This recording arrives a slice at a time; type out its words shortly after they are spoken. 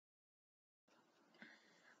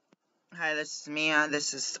Hi, this is Mia.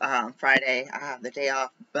 This is Friday. I have the day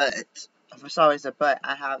off, but it's always a but.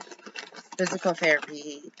 I have physical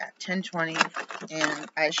therapy at 10:20,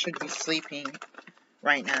 and I should be sleeping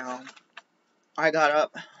right now. I got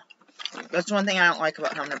up. That's one thing I don't like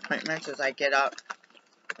about having appointments is I get up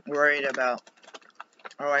worried about,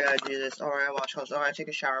 oh, I gotta do this, oh, I gotta wash clothes, oh, I gotta take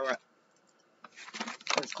a shower.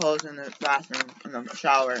 There's clothes in the bathroom, in the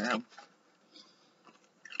shower, and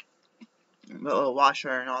the little washer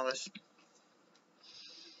and all this.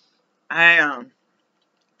 I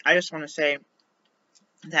just want to say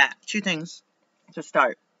that two things to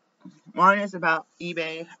start. One is about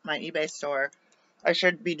eBay, my eBay store. I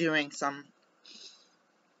should be doing some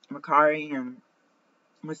Macari and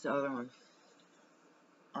what's the other one?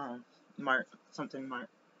 Mark, something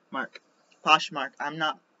Mark, Poshmark.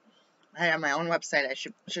 I have my own website. I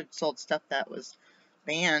should sold stuff that was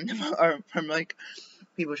banned or from like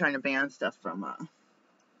people trying to ban stuff from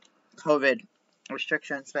COVID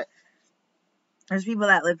restrictions. But there's people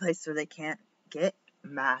that live places where they can't get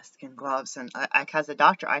masks and gloves, and I as a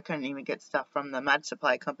doctor, I couldn't even get stuff from the med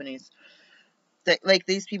supply companies. Like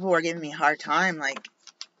these people were giving me a hard time. Like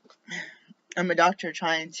I'm a doctor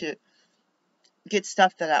trying to get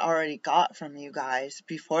stuff that I already got from you guys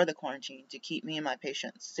before the quarantine to keep me and my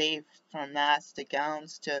patients safe, from masks to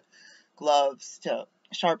gowns to gloves to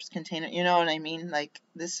sharps container. You know what I mean? Like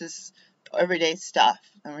this is everyday stuff,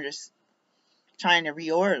 and we're just trying to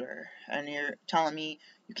reorder, and you're telling me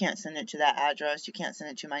you can't send it to that address, you can't send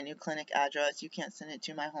it to my new clinic address, you can't send it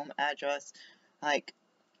to my home address. Like,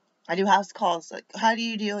 I do house calls. Like, how do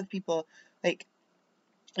you deal with people? Like,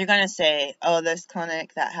 you're gonna say, oh, this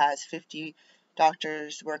clinic that has 50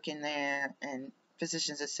 doctors working there and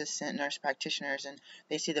physician's assistant, nurse practitioners, and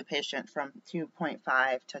they see the patient from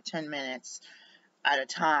 2.5 to 10 minutes at a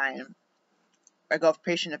time, or go from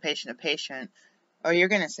patient to patient to patient. Or you're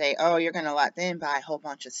going to say, oh, you're going to let them buy a whole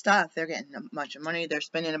bunch of stuff. They're getting a bunch of money. They're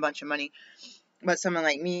spending a bunch of money. But someone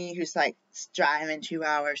like me who's like driving 2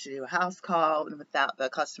 hours to do a house call without the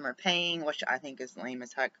customer paying, which I think is lame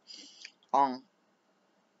as heck.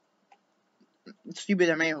 Stupid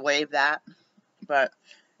of me to waive that. But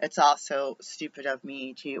it's also stupid of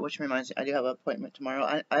me to, which reminds me, I do have an appointment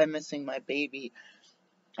tomorrow. I'm missing my baby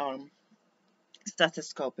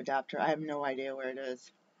stethoscope adapter. I have no idea where it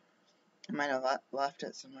is. I might have left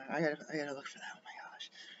it somewhere. I gotta look for that. Oh my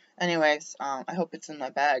gosh. Anyways, I hope it's in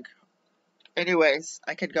my bag. Anyways,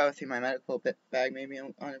 I could go through my medical bag maybe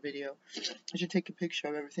on a video. I should take a picture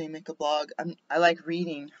of everything, make a blog. I like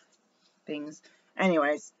reading things.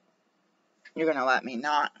 Anyways, you're gonna let me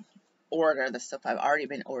not order the stuff I've already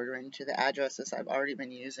been ordering to the addresses I've already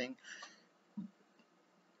been using.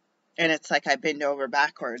 And it's like I bend over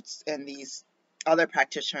backwards, and these other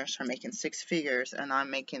practitioners are making 6 figures, and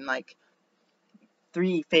I'm making like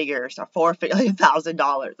 3 figures or 4 figures, like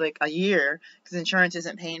 $1,000 like a year, because insurance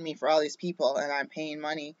isn't paying me for all these people, and I'm paying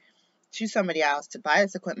money to somebody else to buy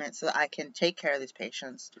this equipment so that I can take care of these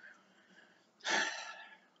patients.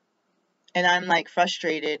 And I'm like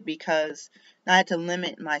frustrated because I had to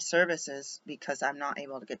limit my services because I'm not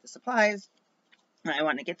able to get the supplies. When I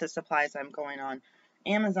want to get the supplies, I'm going on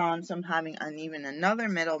Amazon, so I'm having even another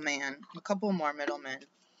middleman, a couple more middlemen.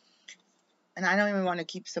 And I don't even want to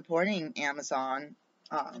keep supporting Amazon.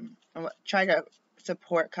 Try to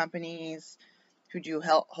support companies who do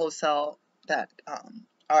wholesale that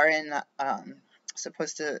are in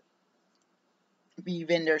supposed to be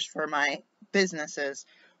vendors for my businesses,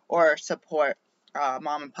 or support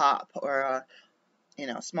mom and pop, or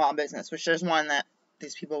small business, which there's one that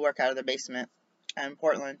these people work out of their basement in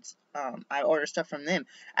Portland. I order stuff from them.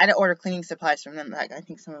 I had to order cleaning supplies from them. Like, I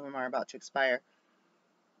think some of them are about to expire.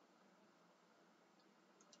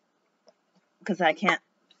 Because I can't,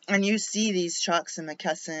 and you see these trucks in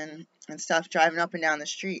McKesson and stuff driving up and down the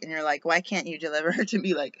street, and you're like, why can't you deliver to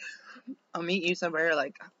me? Like, I'll meet you somewhere,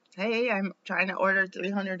 like, hey, I'm trying to order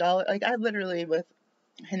 $300. Like, I literally, with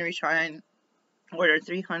Henry Shrine, ordered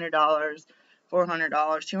 $300, $400,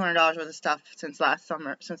 $200 worth of stuff since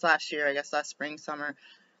last year, I guess last spring, summer.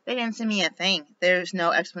 They didn't send me a thing. There's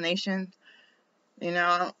no explanation.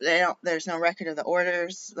 There's no record of the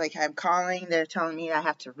orders. Like, I'm calling, they're telling me I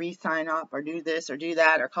have to re-sign up or do this or do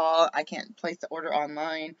that or call. I can't place the order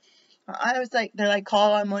online. I was like, they're like,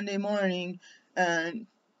 call on Monday morning and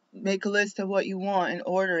make a list of what you want and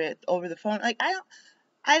order it over the phone. Like,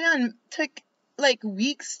 I done took like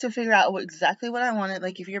weeks to figure out exactly what I wanted.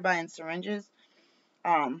 Like, if you're buying syringes,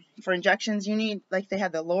 for injections, you need, like, they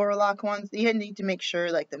have the lower lock ones. You need to make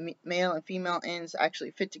sure, like, the male and female ends actually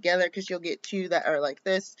fit together, because you'll get 2 that are like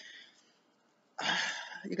this.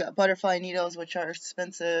 You got butterfly needles, which are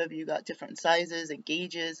expensive. You got different sizes and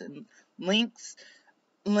gauges and lengths,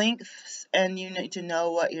 and you need to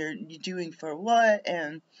know what you're doing for what.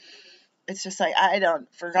 And it's just like, I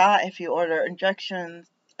don't forgot, if you order injectables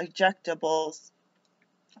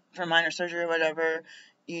for minor surgery or whatever,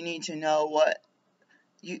 you need to know what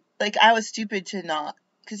you like. I was stupid to not,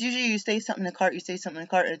 because usually you say something in the cart, and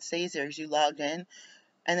it stays there because you logged in,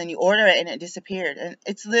 and then you order it and it disappeared. And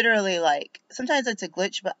it's literally like, sometimes it's a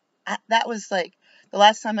glitch, but that was like, the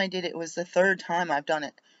last time I did it was the third time I've done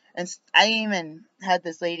it. And I even had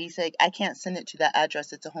this lady say, I can't send it to that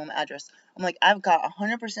address, it's a home address. I'm like, I've got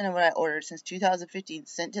 100% of what I ordered since 2015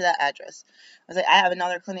 sent to that address. I was like, I have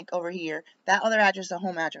another clinic over here. That other address is a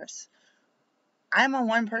home address. I'm a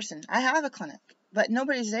one person. I have a clinic, but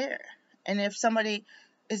nobody's there. And if somebody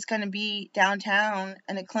is going to be downtown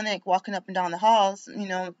in a clinic walking up and down the halls,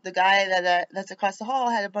 the guy that's across the hall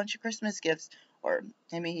had a bunch of Christmas gifts, or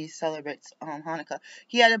maybe he celebrates Hanukkah.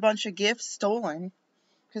 He had a bunch of gifts stolen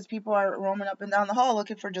because people are roaming up and down the hall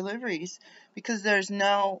looking for deliveries, because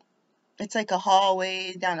it's like a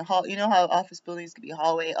hallway down a hall. You know how office buildings can be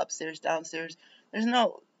hallway, upstairs, downstairs. There's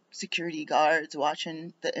no security guards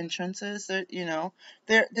watching the entrances.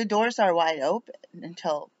 The doors are wide open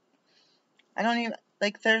until, I don't even,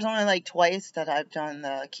 like, there's only like twice that I've done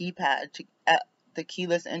the keypad at the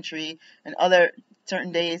keyless entry, and other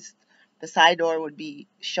certain days the side door would be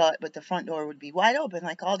shut, but the front door would be wide open,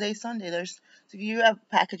 like all day Sunday. So if you have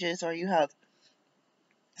packages or you have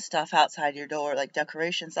stuff outside your door, like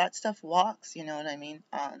decorations, that stuff walks, you know what I mean?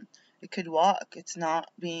 It could walk. It's not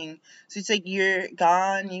being, so it's like you're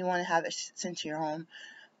gone, you want to have it sent to your home,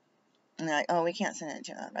 and they're like, oh, we can't send it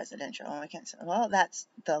to a residential. Oh, we can't send. Well, that's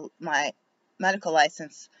my medical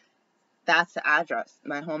license. That's the address.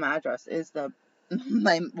 My home address is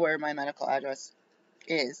where my medical address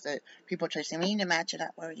is. That people try to say, we need to match it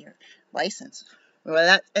up with your license.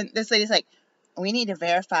 Well, and this lady's like, we need to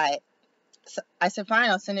verify it. So I said, fine,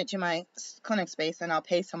 I'll send it to my clinic space, and I'll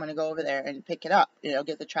pay someone to go over there and pick it up.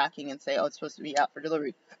 Get the tracking and say, oh, it's supposed to be out for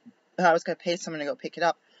delivery. But I was going to pay someone to go pick it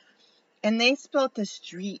up. And they spelled the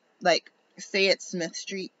street, like, say it's Smith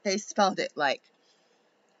Street. They spelled it like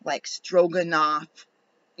Stroganoff,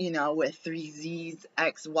 with 3 Z's,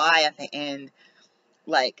 X, Y at the end.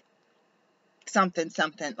 Like, something.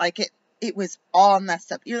 Like, it was all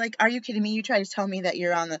messed up. You're like, are you kidding me? You try to tell me that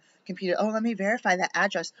you're on the computer. Oh, let me verify that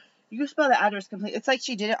address. You spell the address completely. It's like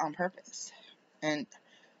she did it on purpose. And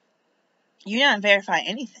you didn't verify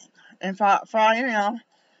anything. And for all you know,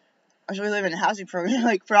 as we live in a housing program,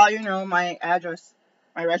 like, for all you know, my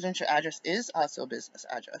residential address is also a business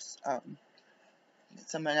address.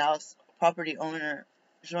 Someone else, property owner,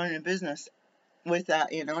 is running a business with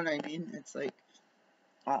that, you know what I mean? It's like,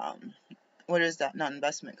 what is that? Not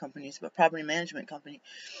investment companies, but property management company.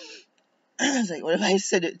 It's like, what if I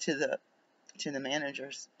send it to the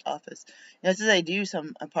manager's office? That's what they do.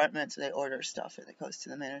 Some apartments, they order stuff and it goes to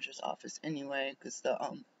the manager's office anyway, because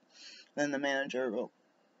then the manager will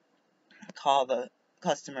call the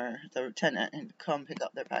customer, the tenant, and come pick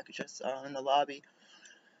up their packages in the lobby.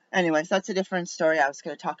 Anyways, that's a different story I was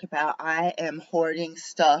going to talk about. I am hoarding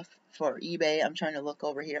stuff for eBay. I'm trying to look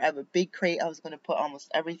over here. I have a big crate. I was going to put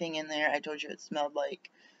almost everything in there. I told you it smelled like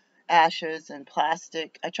ashes and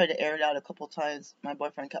plastic. I tried to air it out a couple times. My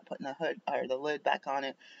boyfriend kept putting the lid back on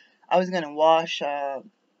it. I was going to wash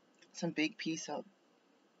some big piece of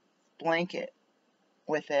blanket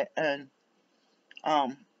with it, and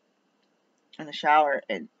in the shower,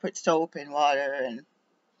 and put soap and water and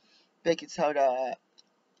baking soda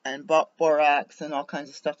and borax and all kinds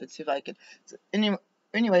of stuff to see if I could. So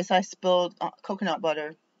anyways, I spilled coconut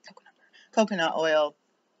oil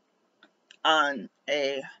on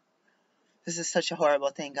a. This is such a horrible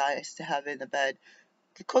thing, guys, to have in the bed.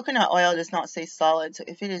 The coconut oil does not stay solid, so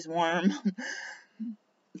if it is warm,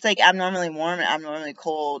 it's like abnormally warm and abnormally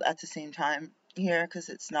cold at the same time here, because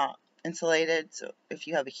it's not insulated. So if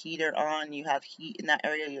you have a heater on, you have heat in that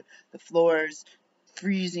area. The floor's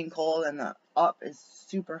freezing cold and the up is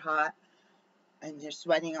super hot, and you're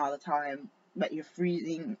sweating all the time, but you're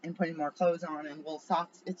freezing and putting more clothes on and wool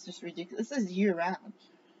socks. It's just ridiculous. This is year round,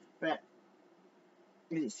 but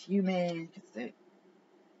it is humid because there's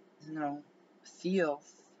no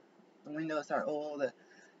seals. The windows are old. The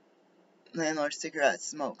landlord's cigarette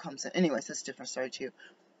smoke comes in. Anyways, that's a different story too.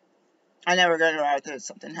 I never got around that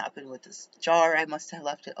something happened with this jar. I must have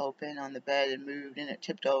left it open on the bed and moved, and it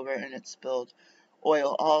tipped over and it spilled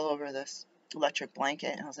oil all over this electric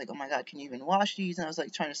blanket. And I was like, oh my god, can you even wash these? And I was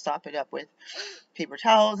like trying to stop it up with paper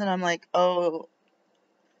towels, and I'm like, oh,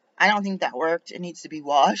 I don't think that worked. It needs to be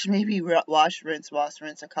washed. Maybe wash, rinse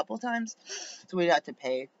a couple times. So we'd have to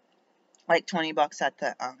pay like $20 at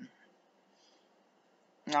the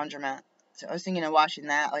laundromat. So I was thinking of washing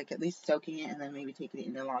that, like at least soaking it and then maybe taking it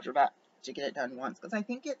in the laundromat to get it done once. Because I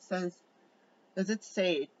think it says, does it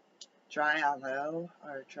say dry on low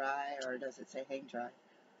or dry, or does it say hang dry?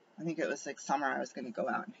 I think it was like summer I was going to go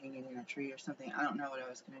out and hang it in a tree or something. I don't know what I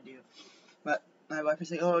was going to do. But my wife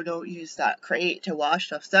was like, oh, don't use that crate to wash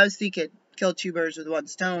stuff. So I was thinking, kill two birds with one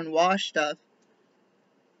stone, wash stuff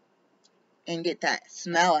and get that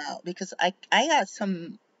smell out. Because I got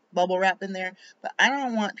some bubble wrap in there, but I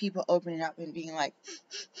don't want people opening up and being like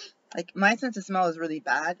my sense of smell is really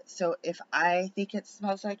bad. So if I think it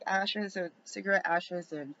smells like ashes or cigarette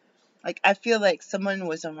ashes, and like I feel like someone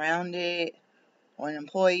was around it, or an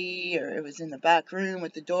employee, or it was in the back room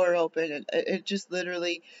with the door open, and it just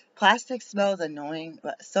literally, plastic smells annoying,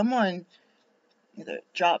 but someone either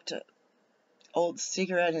dropped an old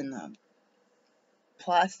cigarette in the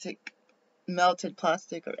plastic, melted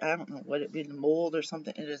plastic, or I don't know what it'd be, the mold or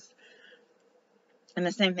something. It is. And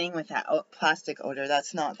the same thing with that plastic odor.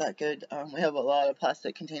 That's not that good. We have a lot of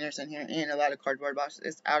plastic containers in here and a lot of cardboard boxes.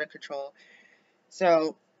 It's out of control.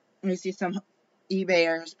 So we see some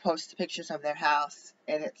eBayers post pictures of their house,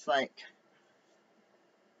 and it's like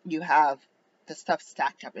you have the stuff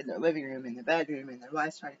stacked up in their living room, in the bedroom, and their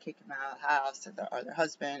wife's trying to kick them out of the house, or their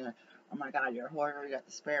husband, or, oh my God, you're a hoarder, you got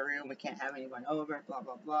the spare room, we can't have anyone over, blah,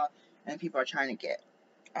 blah, blah. And people are trying to get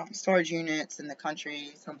storage units in the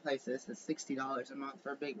country. Some places it's $60 a month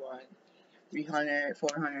for a big one, $300,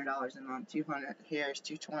 $400 a month, $200 here is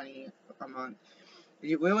 $220 a month.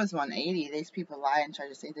 It was $180. These people lie and try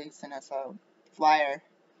to say they sent us a flyer,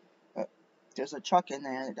 but there's a truck in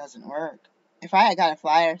there that doesn't work. If I had got a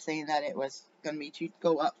flyer saying that it was going to be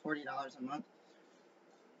go up $40 a month,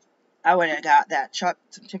 I would have got that truck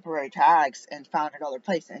some temporary tags and found another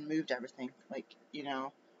place and moved everything, like, you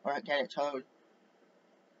know, or get it towed.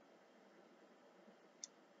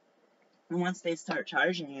 And once they start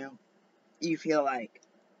charging you, you feel like,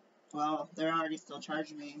 well, they're already still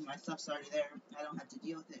charging me. My stuff's already there. I don't have to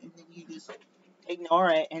deal with it. And then you just ignore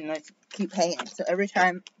it and let's keep paying. So every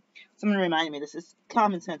time, someone reminded me, this is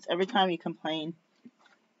common sense. Every time you complain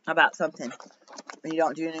about something and you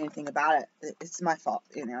don't do anything about it, it's my fault,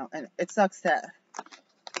 you know. And it sucks that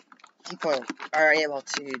people are able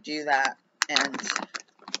to do that and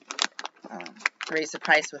raise the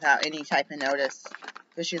price without any type of notice.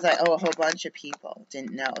 Because she's like, oh, a whole bunch of people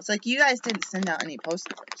didn't know. It's like, you guys didn't send out any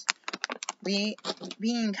postcards.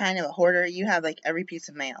 Being kind of a hoarder, you have like every piece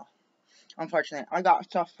of mail. Unfortunately, I got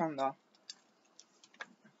stuff from the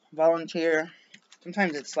volunteer.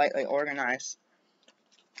 Sometimes it's slightly organized.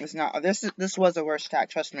 It's not. This was a worst stack.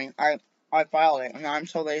 Trust me. I filed it, and I'm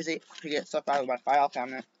so lazy to get stuff out of my file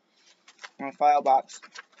cabinet, my file box.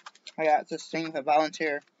 I got this thing with a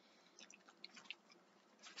volunteer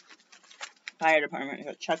fire department. I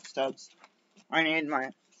got check stubs. I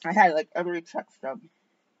had like every check stub.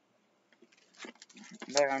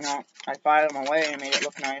 There, I filed them away and made it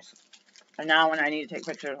look nice. And now when I need to take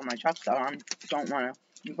pictures of my truck stub, I don't want to.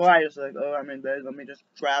 Before I just like, oh, I'm in bed, let me just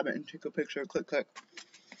grab it and take a picture, click, click.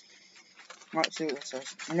 Let's see what it says.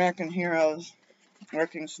 American Heroes,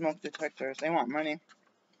 working smoke detectors. They want money.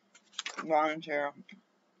 Volunteer,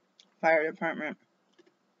 fire department.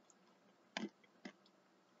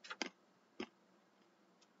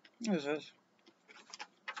 What is this?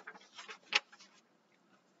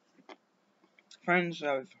 Friends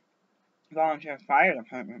of Volunteer Fire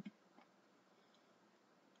Department.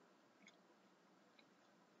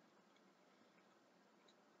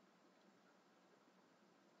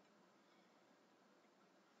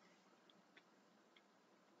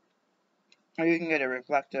 Or you can get a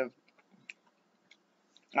reflective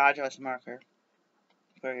address marker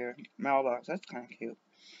for your mailbox. That's kind of cute.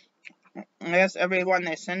 I guess everyone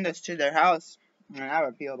they send us to their house, and I have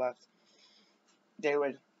a P.O. box, they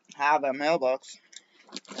would have a mailbox.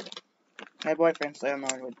 My boyfriend's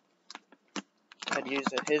landlord had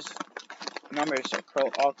used it. His numbers are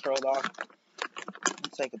all curled off.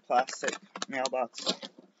 It's like a plastic mailbox.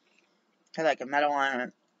 Had like a metal on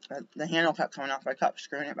it. The handle kept coming off. I kept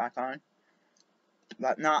screwing it back on,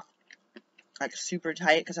 but not like super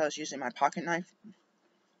tight because I was using my pocket knife.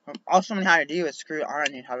 All someone had to do is screw it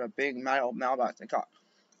on. You'd have a big metal mailbox. They got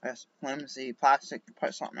this flimsy plastic. You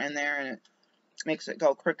put something in there and it makes it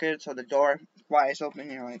go crooked so the door flies open.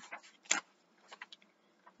 You're like,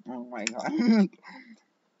 oh my God.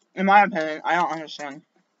 In my opinion, I don't understand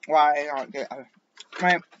why I don't get.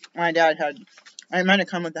 My dad had. I might have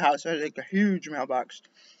come with the house. It was like a huge mailbox.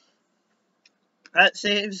 That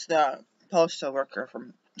saves the postal worker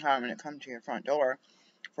from having it come to your front door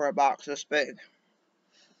for a box this big.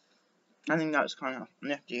 I think that was kind of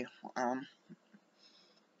nifty. And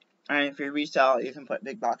if you resell it, you can put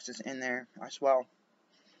big boxes in there as well.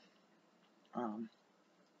 And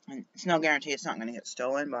it's no guarantee it's not going to get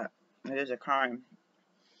stolen, but it is a crime.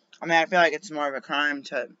 I mean, I feel like it's more of a crime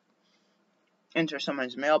to enter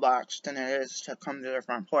someone's mailbox than it is to come to their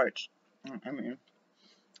front porch. I mean,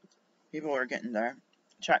 people are getting their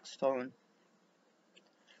checks stolen.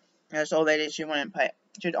 And this old lady,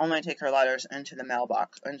 she'd only take her letters into the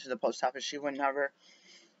mailbox, into the post office. She would never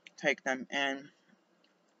take them and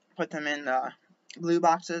put them in the blue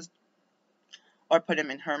boxes or put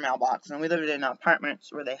them in her mailbox. And we lived in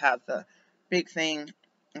apartments where they have the big thing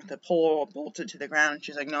with the pole bolted to the ground. And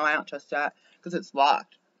she's like, no, I don't trust that because it's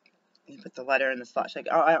locked. You put the letter in the slot. She's like,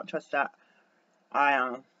 oh, I don't trust that.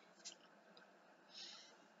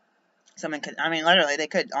 Someone could, I mean, literally, they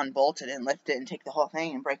could unbolt it and lift it and take the whole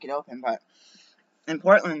thing and break it open. But in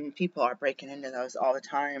Portland, people are breaking into those all the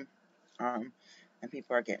time. And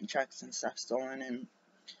people are getting checks and stuff stolen. And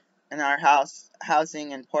in our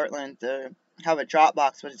housing in Portland, they have a drop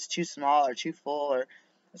box, but it's too small or too full, or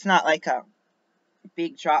it's not like a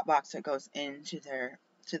big drop box that goes into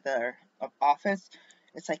their office.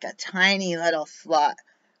 It's like a tiny little slot.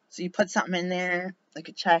 So you put something in there, like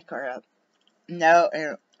a check or a note,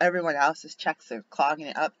 and everyone else's checks are clogging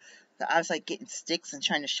it up. So I was like getting sticks and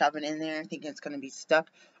trying to shove it in there, thinking it's going to be stuck,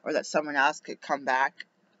 or that someone else could come back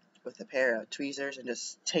with a pair of tweezers and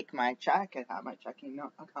just take my check and have my checking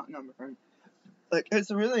account number. Like,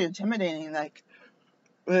 it's really intimidating. Like,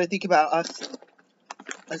 when I think about us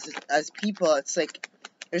as people, it's like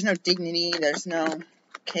there's no dignity, there's no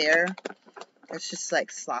care. It's just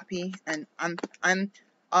like sloppy, and I'm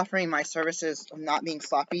offering my services of not being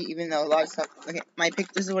sloppy, even though a lot of stuff. Okay,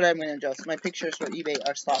 this is what I'm gonna adjust. My pictures for eBay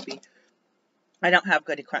are sloppy. I don't have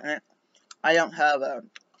good equipment. I don't have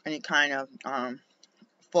any kind of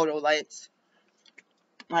photo lights.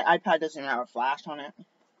 My iPad doesn't even have a flash on it.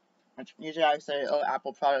 Usually I say, oh,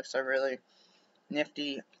 Apple products are really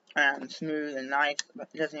nifty and smooth and nice, but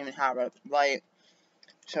it doesn't even have a light.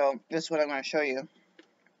 So this is what I'm going to show you.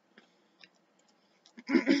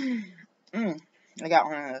 I got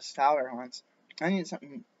one of those sour ones. I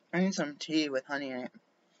need some tea with honey in it.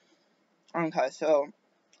 Okay, so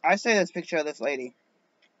I say this picture of this lady.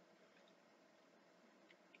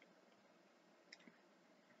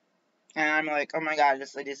 And I'm like, oh my god,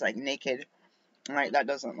 this lady's like naked. Right, that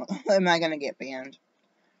doesn't look. Am I gonna get banned?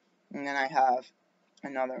 And then I have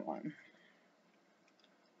another one.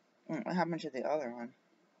 What happened to the other one?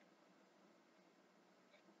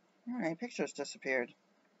 My pictures disappeared.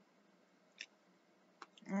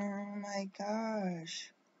 Oh my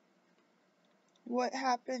gosh. What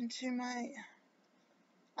happened to my...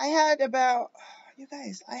 I had about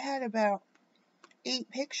 8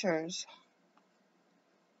 pictures.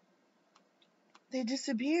 They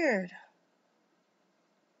disappeared.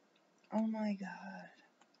 Oh my god.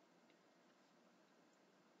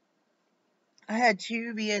 I had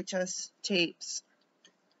 2 VHS tapes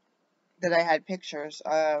that I had pictures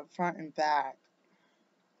of, front and back.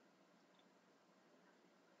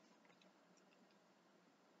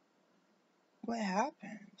 What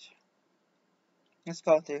happened? Let's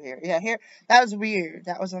go through here. Yeah, here. That was weird.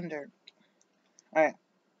 That was under... Alright.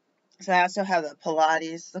 So I also have the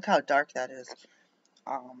Pilates. Look how dark that is.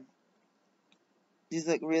 These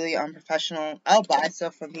look really unprofessional. I'll buy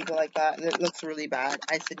stuff from people like that. It looks really bad.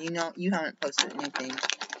 I said, you know, you haven't posted anything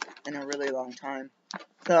in a really long time.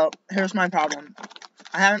 So, here's my problem.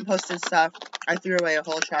 I haven't posted stuff. I threw away a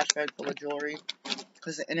whole trash bag full of jewelry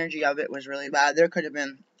because the energy of it was really bad. There could have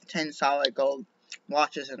been 10 solid gold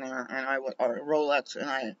watches in there, and or Rolex,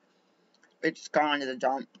 and it's gone to the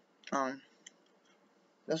dump.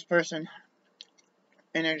 This person,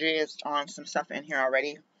 energy is on some stuff in here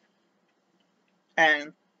already.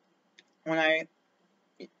 And when I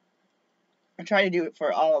try to do it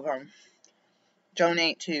for all of them,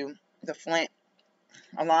 donate to the Flint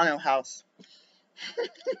Alano house.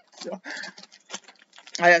 So,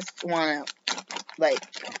 I just want to, like,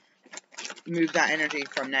 move that energy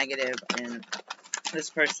from negative, and this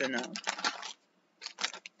person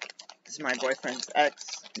is my boyfriend's ex,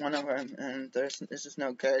 one of them, and this is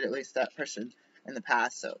no good, at least that person in the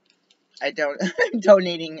past, so I'm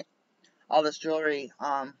donating all this jewelry,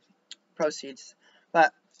 proceeds,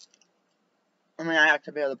 but, I mean, I have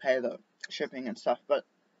to be able to pay the shipping and stuff, but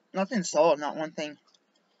nothing sold, not one thing.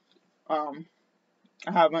 I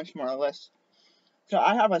have a bunch more lists. So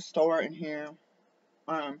I have a store in here.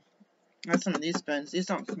 I have some of these spoons. These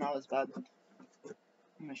don't smell as bad.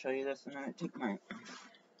 I'm gonna show you this, and then I take my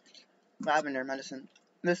lavender medicine.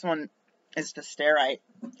 This one is the Starite.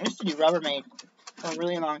 I used to do Rubbermaid for a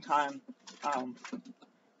really long time.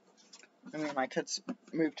 Me and my kids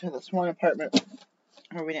moved to this one apartment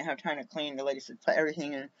where we didn't have time to clean. The ladies would put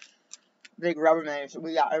everything in big Rubbermaids.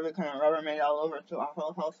 We got every kind of Rubbermaid all over, so our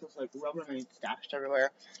whole house was like Rubbermaid stashed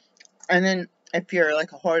everywhere. And then if you're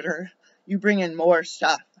like a hoarder, you bring in more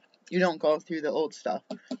stuff. You don't go through the old stuff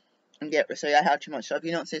and say I have too much stuff.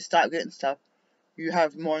 You don't say stop getting stuff. You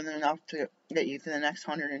have more than enough to get you through the next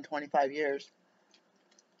 125 years.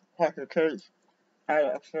 Plus the kids. I had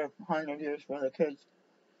extra 100 years for the kids.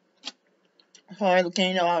 So I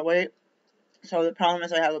gained a lot of weight. So the problem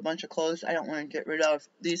is I have a bunch of clothes I don't want to get rid of.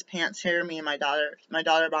 These pants here, me and my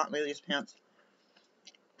daughter bought me these pants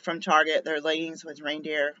from Target. They're leggings with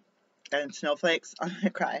reindeer and snowflakes. I'm gonna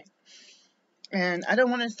cry. And I don't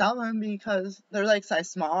want to sell them because they're like size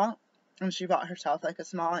small. And she bought herself like a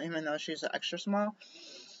small, even though she's an extra small.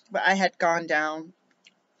 But I had gone down.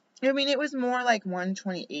 I mean, it was more like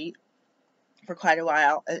 128 for quite a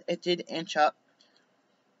while. It did inch up.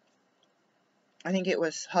 I think it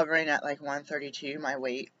was hovering at like 132, my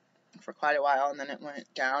weight, for quite a while. And then it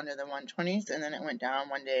went down to the 120s. And then it went down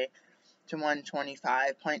one day to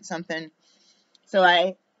 125 point something. So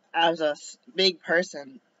I, as a big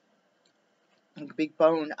person, big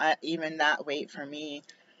bone, even that weight for me,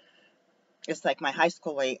 it's like my high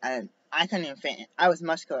school weight, and I couldn't even fit in. I was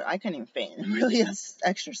muscular. I couldn't even fit in. Really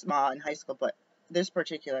extra small in high school, but this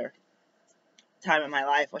particular time in my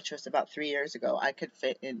life, which was about 3 years ago, I could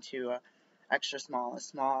fit into a small,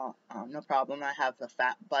 no problem. I have the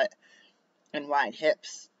fat butt and wide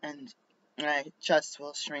hips, and I just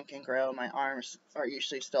will shrink and grow. My arms are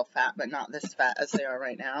usually still fat, but not this fat as they are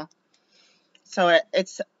right now. So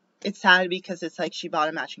it's sad because it's like she bought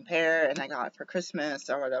a matching pair, and I got it for Christmas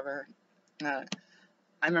or whatever. I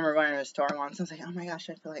remember going to the store once, and I was like, oh my gosh,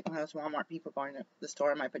 I feel like one of those Walmart people going to the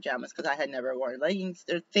store in my pajamas, because I had never worn leggings.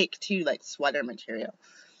 They're thick too, like sweater material.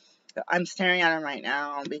 So I'm staring at them right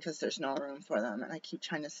now because there's no room for them, and I keep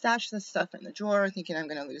trying to stash this stuff in the drawer, thinking I'm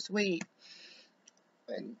going to lose weight.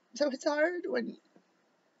 And so it's hard when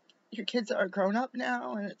your kids are grown up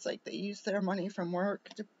now, and it's like they use their money from work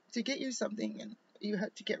to get you something, and you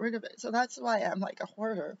have to get rid of it. So that's why I'm like a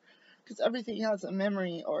hoarder, because everything has a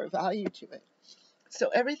memory or a value to it. So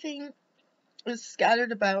everything is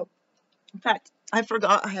scattered about. In fact, I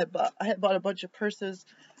forgot I had bought a bunch of purses.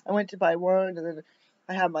 I went to buy one, and then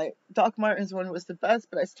I had my Doc Martens one was the best,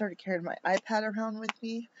 but I started carrying my iPad around with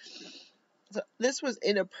me. So this was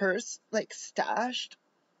in a purse, like stashed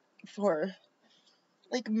for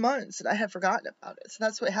like months, and I had forgotten about it. So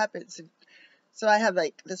that's what happens. And so I have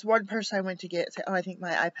like this one purse I went to get. Say, oh, I think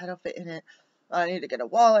my iPad will fit in it. I need to get a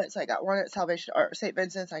wallet, so I got one at Salvation or St.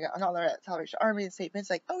 Vincent's. I got another at Salvation Army and St. Vincent's.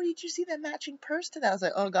 Like, oh, did you see that matching purse to that? I was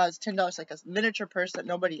like, oh god, it's $10, like a miniature purse that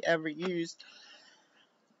nobody ever used,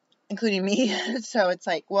 including me. So it's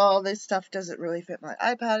like, well, this stuff doesn't really fit my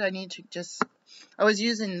iPad. I need to just. I was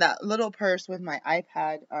using that little purse with my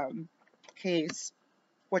iPad case,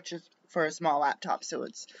 which is for a small laptop. So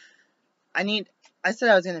it's. I said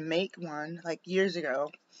I was gonna make one like years ago,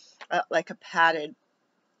 like a padded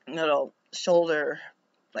little shoulder,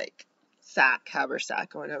 like sack,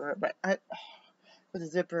 haversack or whatever, but with a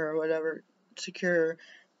zipper or whatever, secure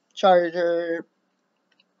charger,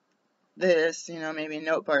 this, maybe a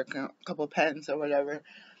notebook, a couple pens or whatever.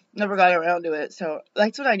 Never got around to it, so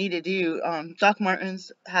that's what I need to do. Doc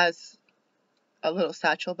Martens has a little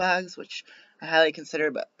satchel bags, which I highly consider,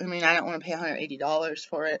 but I mean, I don't want to pay $180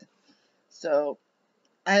 for it, so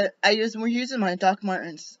we're using my Doc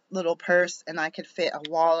Martens little purse, and I could fit a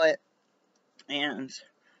wallet, and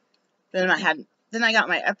then I got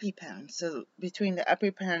my EpiPen. So between the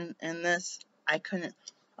EpiPen and this, I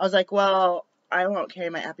was like, well, I won't carry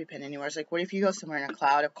my EpiPen anymore. It's like, what if you go somewhere and a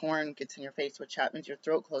cloud of corn gets in your face, which happens, your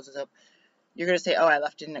throat closes up? You're going to say, oh, I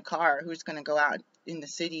left it in the car. Who's going to go out in the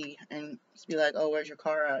city and be like, oh, where's your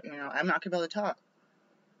car at? I'm not going to be able to talk.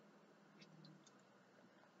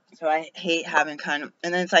 So I hate having and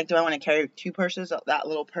then it's like, do I want to carry two purses? That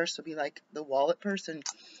little purse would be like the wallet purse, and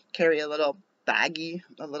carry a little baggie,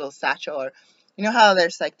 a little satchel, or how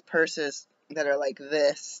there's like purses that are like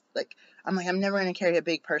this, like I'm never going to carry a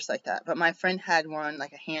big purse like that. But my friend had one,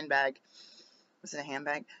 like a handbag. Was it a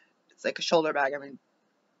handbag? It's like a shoulder bag,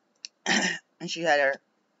 and she had her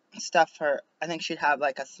stuff, I think she'd have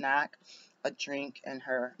like a snack, a drink, and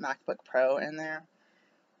her MacBook Pro in there.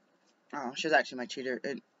 She was actually my tutor,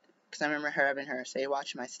 because I remember having her say,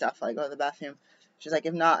 watch my stuff while I go to the bathroom. She's like,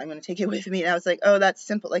 if not, I'm going to take it with me. And I was like, oh, that's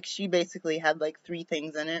simple. Like, she basically had like 3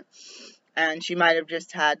 things in it. And she might have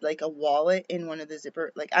just had like a wallet in one of the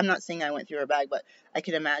zipper. Like, I'm not saying I went through her bag, but I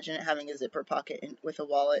could imagine it having a zipper pocket with a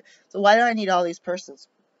wallet. So why do I need all these purses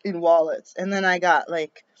in wallets? And then I got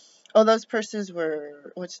like, oh, those purses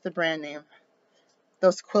were, what's the brand name?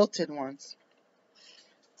 Those quilted ones.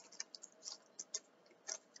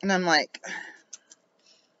 And I'm like,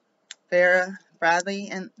 Vera Bradley.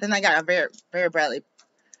 And then I got a Vera Bradley.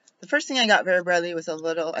 The first thing I got Vera Bradley was a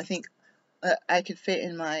little, I think I could fit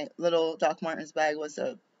in my little Doc Martens bag, was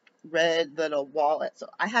a red little wallet. So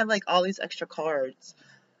I have like all these extra cards.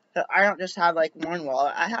 So I don't just have like one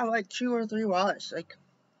wallet. I have like 2 or 3 wallets. Like,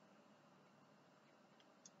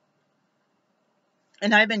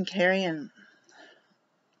 and I've been carrying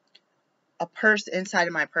a purse inside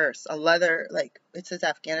of my purse, a leather, like it says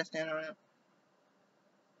Afghanistan on it.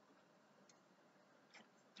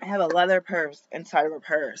 I have a leather purse inside of a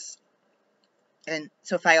purse. And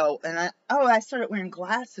so if I go, and I started wearing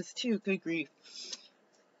glasses too, good grief.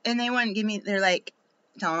 And they wouldn't give me, they're like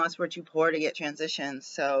telling us we're too poor to get transitions,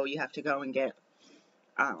 so you have to go and get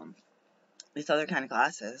these other kind of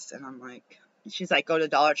glasses. And I'm like, she's like, go to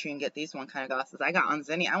Dollar Tree and get these one kind of glasses. I got on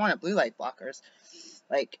Zenny, I wanted blue light blockers.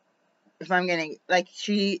 Like, if I'm getting, like,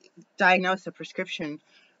 she diagnosed a prescription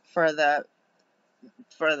for the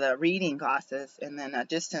reading glasses and then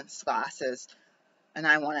distance glasses, and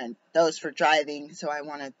I wanted those for driving, so I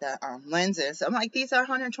wanted the lenses. I'm like, these are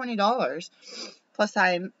 $120 plus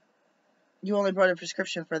you only brought a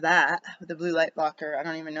prescription for that, the blue light blocker. I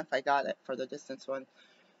don't even know if I got it for the distance one.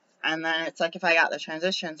 And then it's like, if I got the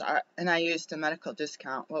transitions, and I used a medical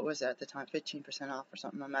discount, what was it at the time, 15% off or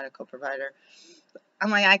something, a medical provider. I'm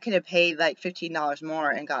like, I could have paid like $15 more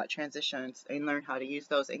and got transitions and learned how to use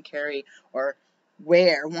those and carry or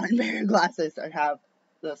wear one pair of glasses or have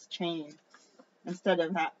this chain instead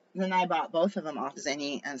of that. Then I bought both of them off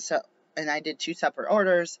Zenny, and I did 2 separate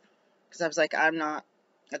orders because I was like, I'm not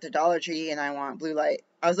at the Dollar Tree and I want blue light.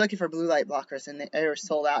 I was looking for blue light blockers, and they were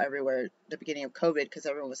sold out everywhere at the beginning of COVID because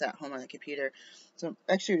everyone was at home on the computer. So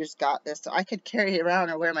I actually just got this so I could carry it around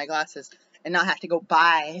or wear my glasses and not have to go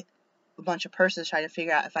buy a bunch of purses trying to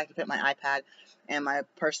figure out if I could fit my iPad and my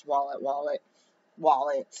purse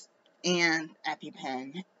wallets and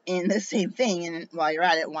EpiPen in the same thing. And while you're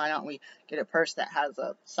at it, why don't we get a purse that has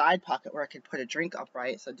a side pocket where I could put a drink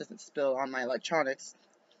upright so it doesn't spill on my electronics.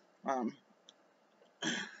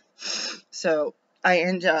 So I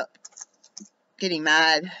end up getting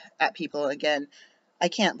mad at people again. I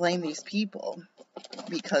can't blame these people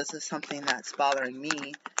because of something that's bothering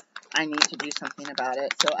me. I need to do something about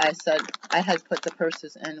it. So I said, I had put the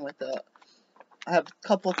purses in with I have a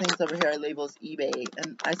couple things over here I labeled eBay,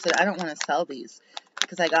 and I said I don't want to sell these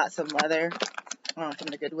because I got some leather from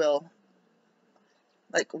the Goodwill,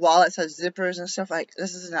 like wallets has zippers and stuff. Like,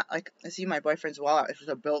 this is not like, I see my boyfriend's wallet, it was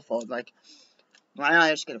a billfold. Like, why not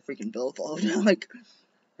just get a freaking billfold? Like,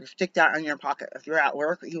 stick that in your pocket. If you're at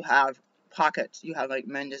work, you have pockets. You have like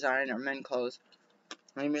men design or men clothes.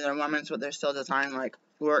 Maybe they're women's, but they're still designed like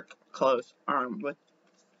work clothes. With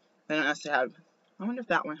they don't necessarily have. I wonder if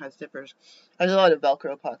that one has zippers. There's a lot of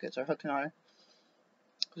Velcro pockets or hooking on it.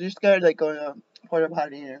 Cause you're scared like going to a porta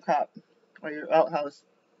potty in your crap, or your outhouse.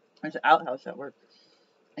 There's an outhouse at work,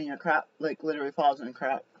 and your crap like literally falls in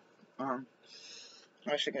crap.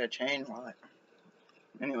 I should get a chain wallet.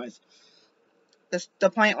 Anyways,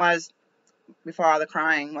 the point was, before all the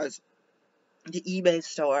crying, was the eBay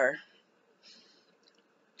store.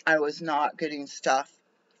 I was not getting stuff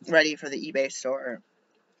ready for the eBay store,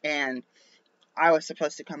 and I was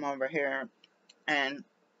supposed to come over here and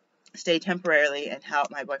stay temporarily and help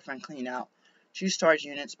my boyfriend clean out 2 storage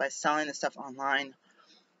units by selling the stuff online.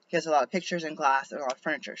 He has a lot of pictures and glass and a lot of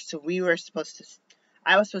furniture. So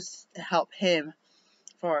I was supposed to help him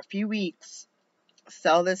for a few weeks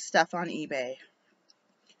sell this stuff on eBay.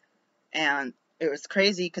 And it was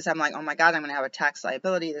crazy because I'm like, oh my God, I'm going to have a tax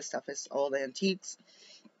liability. This stuff is old antiques.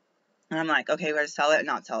 And I'm like, okay, we're going to sell it,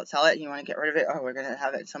 not sell it. Sell it, you want to get rid of it? Oh, we're going to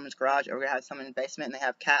have it in someone's garage, or we're going to have someone in the basement and they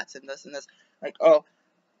have cats and this and this. Like, oh,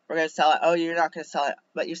 we're going to sell it. Oh, you're not going to sell it.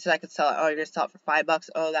 But you said I could sell it. Oh, you're going to sell it for $5.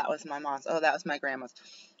 Oh, that was my mom's. Oh, that was my grandma's.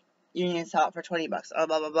 You need to sell it for $20. Oh,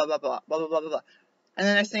 blah, blah, blah, blah, blah, blah, blah, blah, blah. And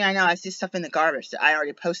the next thing I know, I see stuff in the garbage that I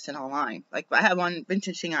already posted online. Like, I have one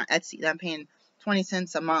vintage thing on Etsy that I'm paying 20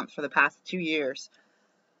 cents a month for the past 2 years.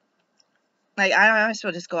 Like, I might as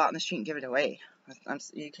well just go out in the street and give it away.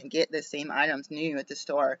 You can get the same items new at the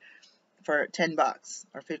store for $10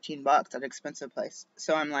 or $15 at an expensive place.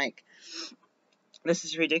 So I'm like, this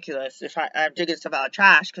is ridiculous. If I'm digging stuff out of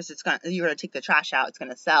trash, because you're gonna take the trash out, it's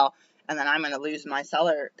gonna sell, and then I'm gonna lose my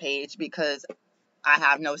seller page because I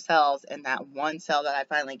have no sales, and that one sale that I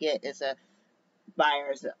finally get is a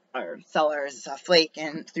buyers or sellers flake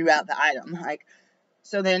and threw out the item. Like,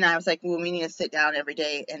 so then I was like, well, we need to sit down every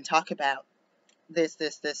day and talk about this,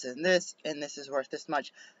 and this is worth this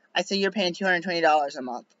much. I said, you're paying $220 a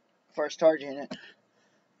month for a storage unit.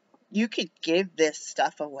 You could give this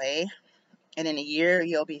stuff away, and in a year,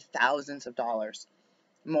 you'll be thousands of dollars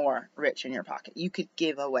more rich in your pocket. You could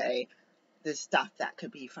give away this stuff that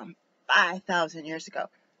could be from 5,000 years ago.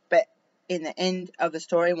 But in the end of the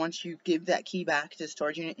story, once you give that key back to the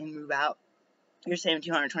storage unit and move out, you're saving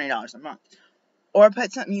 $220 a month. Or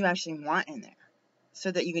put something you actually want in there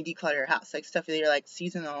so that you can declutter your house. Like stuff that you're like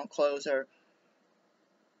seasonal clothes or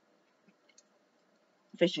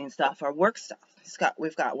fishing stuff or work stuff.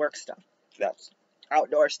 We've got work stuff. That's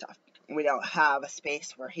outdoor stuff. We don't have a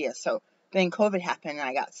space for here. So then COVID happened and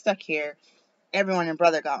I got stuck here. Everyone and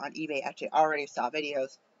brother got on eBay. Actually already saw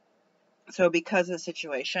videos. So because of the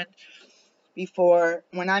situation, before,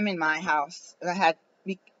 when I'm in my house, I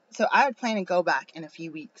would plan to go back in a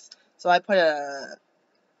few weeks. So I put a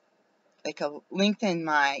link in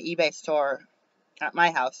my eBay store at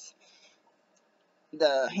my house,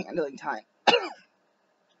 the handling time.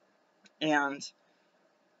 And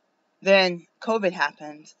then COVID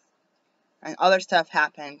happened and other stuff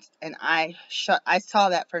happened, and I saw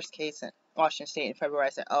that first case in Washington State in February. I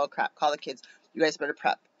said, oh crap, call the kids. You guys better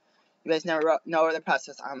prep. You guys never know the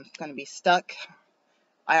process. I'm going to be stuck.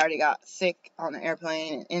 I already got sick on the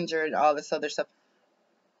airplane and injured, all this other stuff.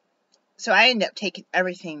 So I ended up taking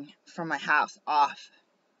everything from my house off.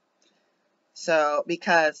 So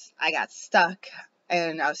because I got stuck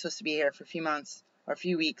and I was supposed to be here for a few months or a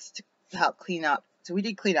few weeks to help clean up. So we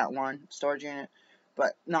did clean out one storage unit,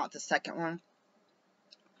 but not the second one.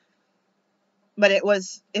 But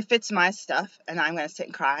if it's my stuff and I'm going to sit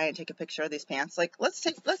and cry and take a picture of these pants, like let's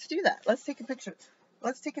do that. Let's take a picture.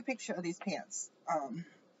 Let's take a picture of these pants.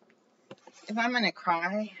 If I'm going to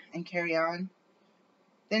cry and carry on,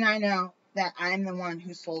 then I know that I'm the one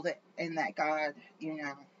who sold it and that God,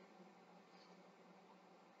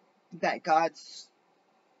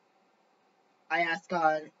 I asked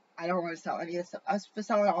God, I don't want to sell any of this stuff. I was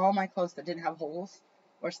selling all my clothes that didn't have holes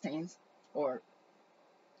or stains or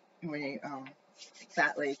when you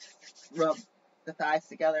fat ladies rub the thighs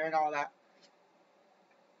together and all that.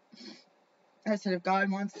 I said, if God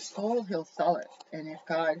wants it sold, he'll sell it. And if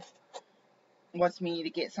God wants me to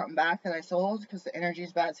get something back that I sold because the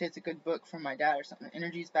energy's bad, say it's a good book from my dad or something, the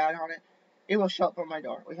energy's bad on it, it will show up on my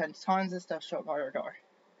door. We had tons of stuff show up on our door.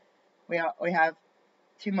 We have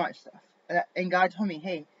too much stuff. And God told me,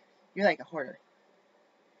 hey, you're like a hoarder.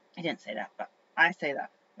 I didn't say that, but I say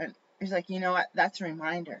that. And he's like, you know what? That's a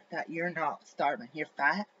reminder that you're not starving. You're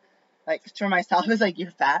fat. Like, for myself, it's like,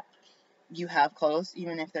 you're fat. You have clothes,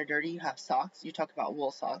 even if they're dirty. You have socks. You talk about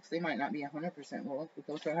wool socks. They might not be 100% wool, but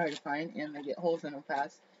those are hard to find, and they get holes in them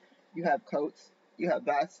fast. You have coats. You have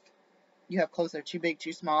vests. You have clothes that are too big,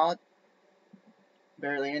 too small.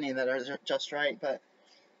 Barely any that are just right, but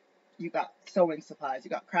you got sewing supplies. You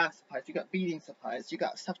got craft supplies. You got beading supplies. You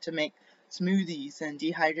got stuff to make smoothies and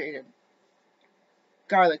dehydrated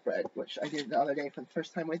garlic bread, which I did the other day for the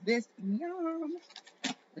first time with this. Yum!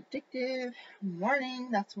 Addictive. Warning,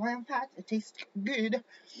 that's why I'm fat. It tastes good.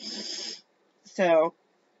 So,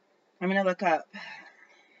 I'm going to look up,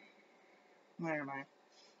 where am I?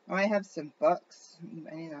 Oh, I have some books.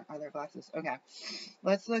 I need other glasses. Okay.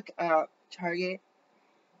 Let's look up Target.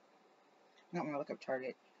 I don't want to look up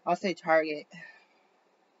Target. I'll say Target.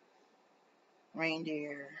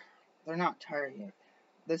 Reindeer. They're not Target.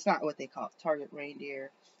 That's not what they call it. Target reindeer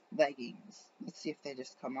leggings. Let's see if they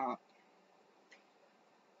just come up.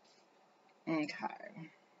 Okay.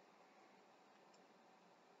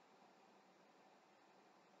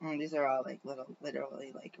 These are all like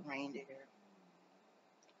literally like reindeer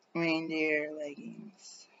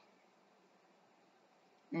leggings.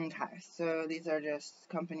 Okay, so these are just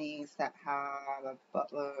companies that have a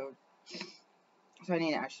buttload. So I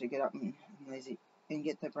need to actually get up and I'm lazy and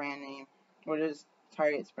get the brand name. What is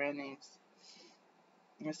Target's brand names?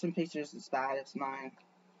 There's some pictures as bad as mine.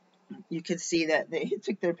 You can see that they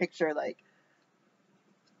took their picture like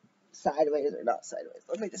sideways or not sideways.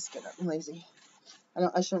 Let me just get up. I'm lazy.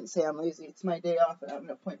 I shouldn't say I'm lazy. It's my day off and I have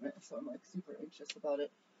an appointment, so I'm like super anxious about it.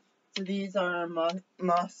 So these are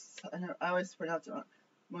I always pronounce it wrong.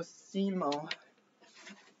 Mossimo.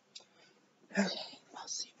 Okay,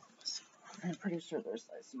 Mossimo. I'm pretty sure they're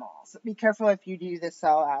size small. So be careful if you do this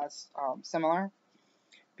sell as similar,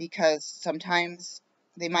 because sometimes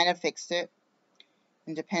they might have fixed it.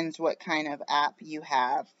 It depends what kind of app you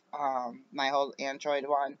have. My old Android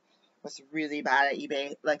one was really bad at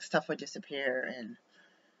eBay. Like, stuff would disappear and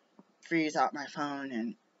freeze out my phone,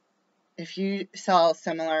 and if you sell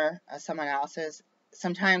similar as someone else's,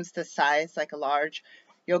 sometimes the size, like a large,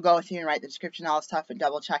 you'll go through and write the description, all this stuff, and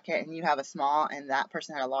double check it, and you have a small, and that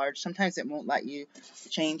person had a large. Sometimes it won't let you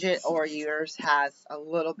change it, or yours has a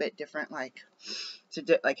little bit different, like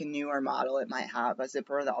a newer model. It might have a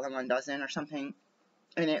zipper the other one doesn't, or something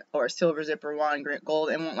in it, or a silver zipper one,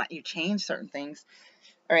 gold. It won't let you change certain things.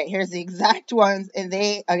 All right, here's the exact ones, and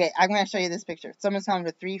okay, I'm gonna show you this picture. Someone's selling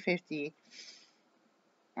for $350.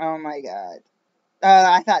 Oh my god.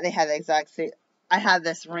 I thought they had the exact same. I had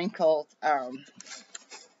this wrinkled,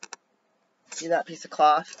 see that piece of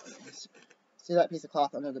cloth? See that piece of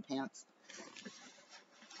cloth under the pants?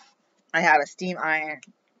 I had a steam iron,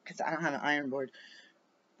 because I don't have an iron board.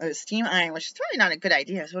 A steam iron, which is probably not a good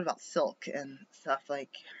idea. So what about silk and stuff like...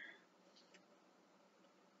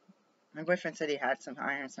 My boyfriend said he had some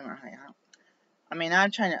iron somewhere. I mean, I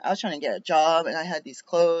was trying to get a job, and I had these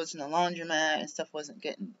clothes in the laundromat, and stuff wasn't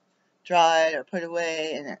getting dried or put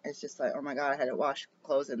away, and it's just like, oh my god, I had to wash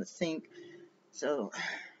clothes in the sink. So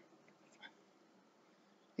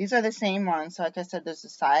these are the same ones. So like I said, there's a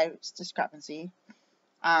size discrepancy.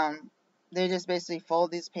 They just basically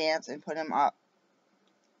fold these pants and put them up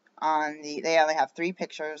on they only have 3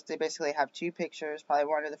 pictures. They basically have 2 pictures, probably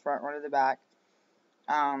one to the front, one to the back.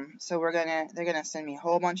 So they're gonna send me a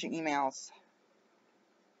whole bunch of emails.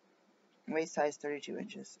 Waist size 32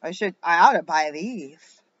 inches. I ought to buy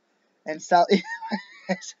these and sell.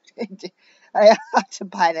 I ought to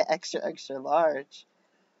buy the extra large.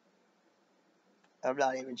 I'm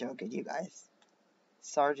not even joking, you guys.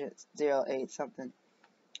 Sergeant 08 something.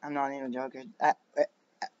 I'm not even joking.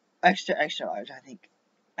 Extra large.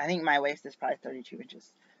 I think my waist is probably 32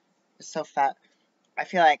 inches. It's so fat. I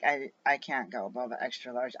feel like I can't go above an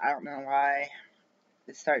extra large. I don't know why.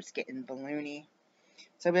 It starts getting balloony.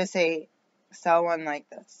 So I'm gonna say sell one like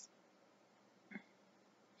this.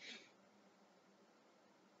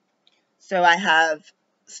 So I have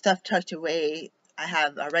stuff tucked away. I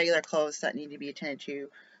have regular clothes that need to be attended to.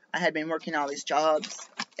 I had been working all these jobs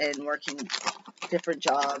and working different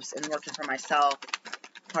jobs and working for myself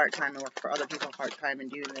part-time and working for other people part-time and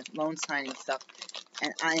doing the loan signing stuff.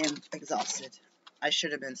 And I am exhausted. I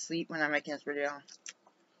should have been asleep when I'm making this video.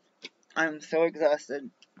 I'm so exhausted.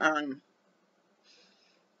 The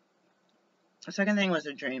second thing was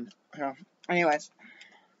a dream. Anyways,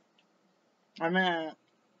 I'm gonna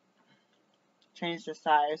change the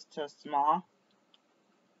size to small.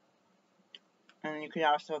 And you could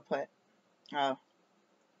also put, I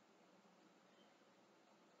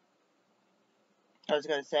was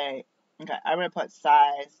going to say, okay, I'm going to put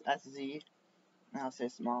size, SZ, and I'll say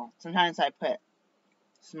small. Sometimes I put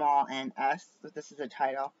small and S, but this is a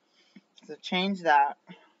title. So change that.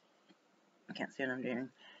 I can't see what I'm doing.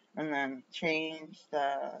 And then change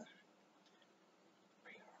the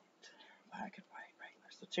black and white regular.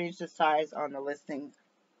 So change the size on the listing,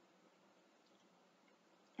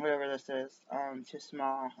 whatever this is, to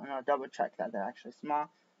small. And I'll double check that they're actually small.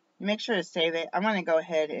 Make sure to save it. I'm going to go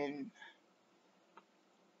ahead and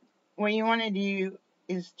what you want to do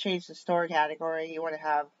is change the store category. You want to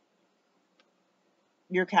have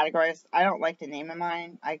your categories. I don't like the name of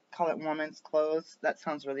mine. I call it woman's clothes. That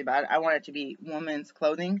sounds really bad. I want it to be woman's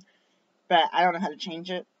clothing, but I don't know how to change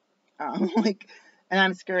it. And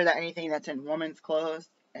I'm scared that anything that's in woman's clothes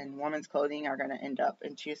and woman's clothing are going to end up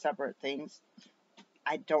in 2 separate things.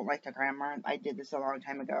 I don't like the grammar. I did this a long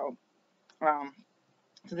time ago.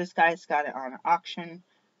 So this guy's got it on auction.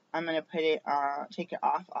 I'm going to put it, take it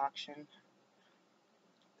off auction.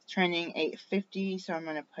 It's trending $8.50, so I'm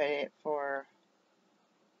going to put it for,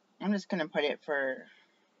 I'm just going to put it for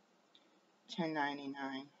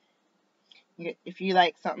 $10.99. If you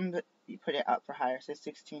like something, you put it up for higher. So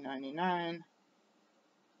 $16.99.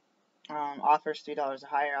 Offers $3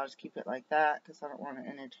 higher. I'll just keep it like that because I don't want to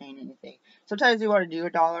entertain anything. Sometimes you want to do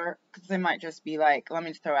 $1 because they might just be like, let me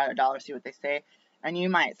just throw out $1, see what they say. And you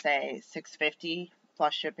might say $6.50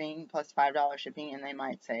 plus shipping plus $5 shipping, and they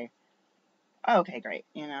might say, oh, okay, great,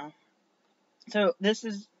 you know. So this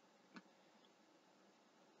is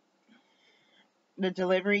the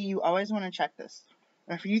delivery. You always want to check this.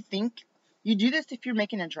 If you think you do this, if you're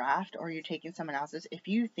making a draft or you're taking someone else's, if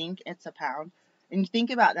you think it's a pound, and you think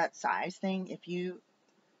about that size thing, if you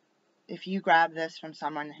grab this from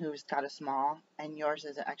someone who's got a small and yours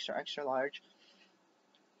is an extra large,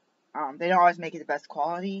 they don't always make it the best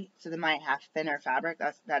quality, so they might have thinner fabric.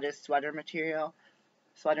 That is sweater material,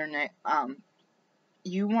 sweater knit.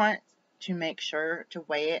 You want to make sure to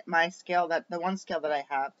weigh it. My scale, that the one scale that I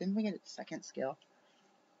have, didn't we get a second scale?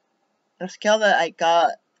 The scale that I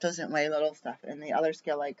got doesn't weigh little stuff, and the other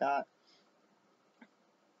scale I got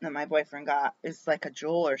that my boyfriend got is like a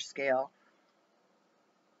jeweler scale,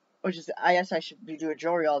 which is, I guess I should be doing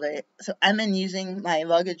jewelry all day. So I've been using my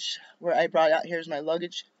luggage, where I brought out, here's my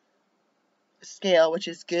luggage scale, which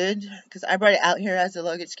is good, because I brought it out here as a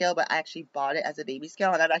luggage scale, but I actually bought it as a baby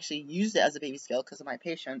scale, and I've actually used it as a baby scale because of my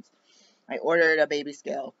patients. I ordered a baby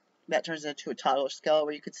scale that turns into a toddler scale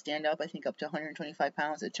where you could stand up, I think up to 125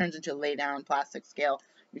 pounds. It turns into a lay down plastic scale.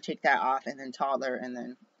 You take that off, and then toddler, and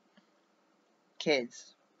then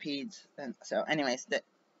kids, peds, and so anyways, the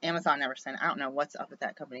Amazon never sent. I don't know what's up with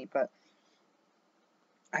that company, but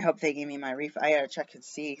I hope they gave me my refund. I gotta check and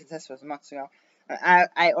see, because this was months ago.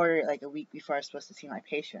 I ordered it like a week before I was supposed to see my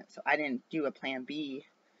patient, so I didn't do a plan B.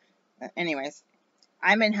 Anyways,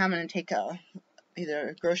 I've been having to take either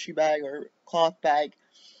a grocery bag or cloth bag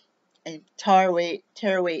and tear weight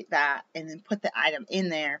that, and then put the item in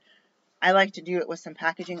there. I like to do it with some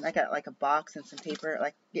packaging, like a box and some paper.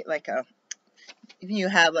 Like get like a, if you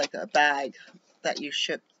have like a bag that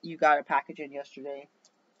you got a package in yesterday.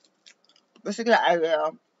 That's a good idea.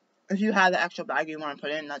 If you have the actual bag you want to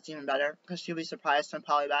put in, that's even better, because you'll be surprised some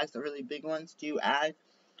poly bags, the really big ones, do add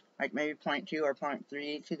like maybe 0.2 or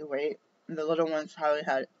 0.3 to the weight. The little ones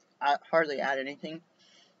hardly add anything.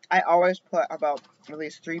 I always put about at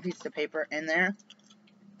least 3 pieces of paper in there.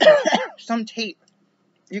 Some tape.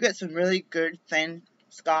 You get some really good thin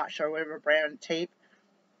Scotch or whatever brand tape,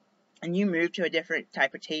 and you move to a different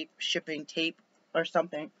type of tape, shipping tape or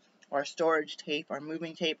something, or storage tape or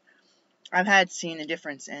moving tape. I've seen a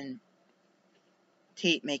difference in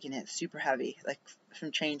tape making it super heavy, like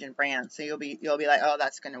from changing brands. So you'll be like, oh,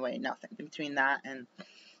 that's gonna weigh nothing between that and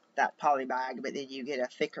that poly bag, but then you get a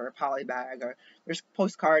thicker poly bag. Or there's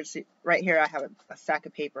postcards. Right here I have a stack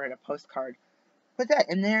of paper and a postcard. Put that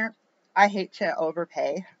in there. I hate to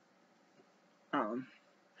overpay. The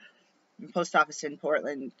post office in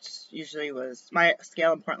Portland usually was, my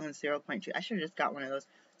scale in Portland 0.2. I should have just got one of those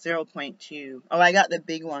 0.2. Oh, I got the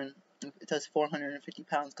big one. It does 450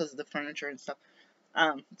 pounds because of the furniture and stuff.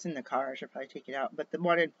 It's in the car. I should probably take it out. But the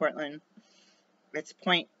one in Portland, it's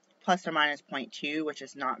plus or minus 0.2, which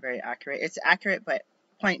is not very accurate. It's accurate, but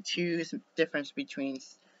 0.2 is the difference between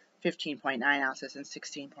 15.9 ounces and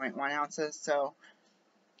 16.1 ounces. So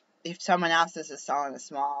if someone else is selling a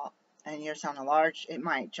small and you're selling a large, it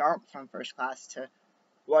might jump from first class to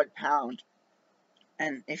 1 pound.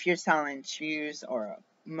 And if you're selling shoes or a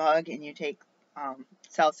mug and you take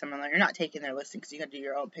sell similar, you're not taking their listing because you got to do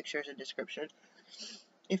your own pictures and description.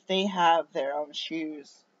 If they have their own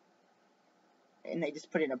shoes and they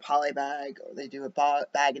just put in a poly bag, or they do a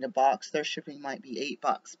bag in a box, their shipping might be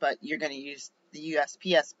 $8, but you're going to use the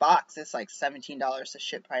USPS box. It's like $17 to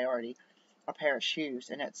ship priority a pair of shoes,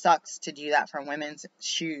 and it sucks to do that for women's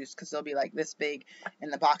shoes because they'll be like this big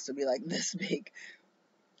and the box will be like this big.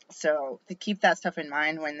 So to keep that stuff in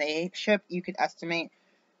mind when they ship, you could estimate.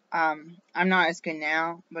 I'm not as good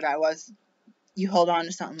now, but I was. You hold on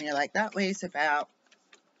to something, you're like, that weighs about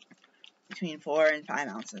between 4 and 5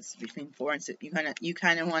 ounces, between 4 and 6. You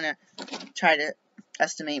kind of want to try to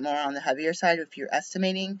estimate more on the heavier side if you're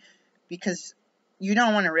estimating, because you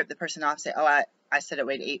don't want to rip the person off, say, oh, I said it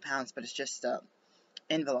weighed 8 pounds, but it's just a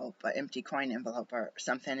envelope, an empty coin envelope or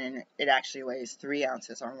something, and it actually weighs 3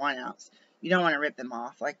 ounces or 1 ounce. You don't want to rip them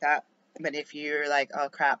off like that. But if you're like, oh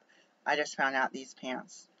crap, I just found out these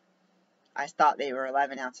pants, I thought they were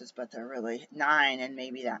 11 ounces, but they're really 9, and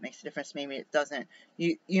maybe that makes a difference. Maybe it doesn't.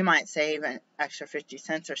 You might save an extra 50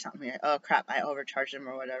 cents or something. You're like, oh crap, I overcharged them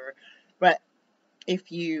or whatever. But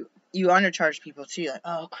if you undercharge people too, like,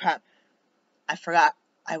 oh crap, I forgot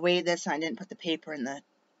I weighed this and I didn't put the paper in the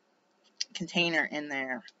container in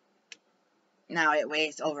there. Now it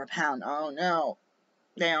weighs over a pound. Oh no,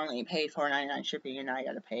 they only paid $4.99 shipping, and now I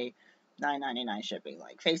gotta pay $9.99 shipping.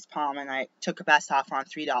 Like facepalm, and I took a best offer on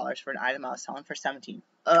 $3 for an item I was selling for $17.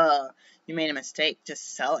 You made a mistake.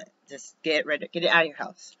 Just sell it. Just get it out of your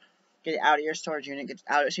house. Get it out of your storage unit. Get it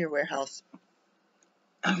out of your warehouse.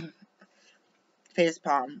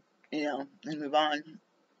 Facepalm, and move on.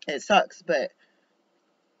 It sucks, but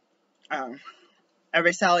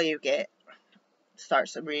every sale you get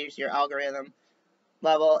starts to raise your algorithm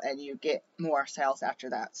level, and you get more sales after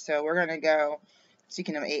that. So we're going to go,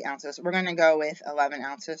 speaking of 8 ounces, we're going to go with 11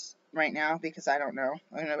 ounces right now, because I don't know.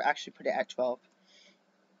 I'm going to actually put it at 12.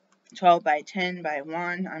 12 by 10 by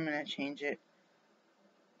 1. I'm going to change it.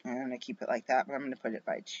 I'm going to keep it like that, but I'm going to put it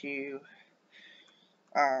by 2.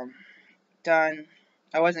 Done.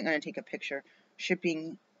 I wasn't going to take a picture.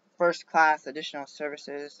 Shipping, first class, additional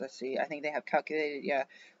services. Let's see. I think they have calculated. Yeah.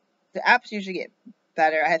 The apps usually get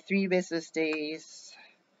better. I had 3 business days.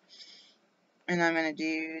 And I'm going to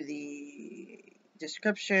do the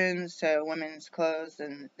descriptions, so women's clothes,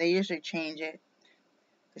 and they usually change it.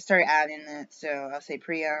 They start adding it, so I'll say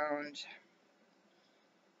pre-owned.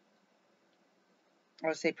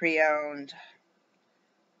 I'll say pre-owned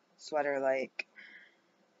sweater like.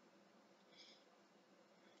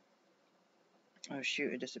 Oh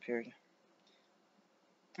shoot, it disappeared.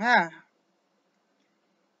 Ah,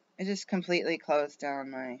 it just completely closed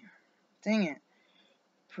down my. Dang it.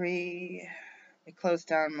 It closed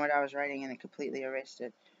down what I was writing and it completely erased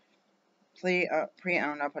it.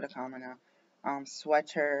 Pre-owned, I'll put a comma now.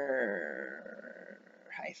 Sweater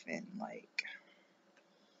hyphen like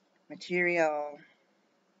material.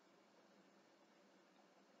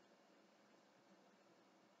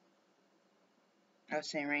 I'll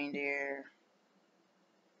say reindeer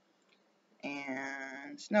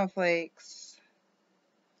and snowflakes.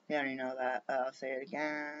 You already know that. I'll say it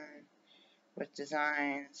again with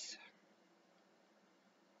designs.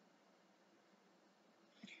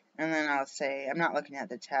 And then I'll say, I'm not looking at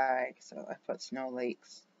the tag, so I put snow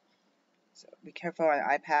lakes. So be careful on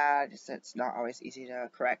iPad, it's not always easy to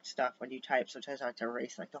correct stuff when you type, sometimes I have to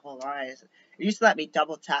erase like the whole lines. It used to let me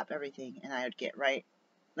double tap everything and I would get right,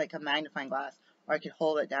 like a magnifying glass, or I could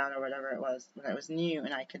hold it down or whatever it was when I was new,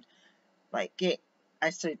 and I could like I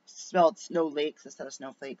spelled snow lakes instead of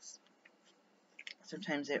snowflakes.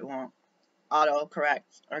 Sometimes it won't auto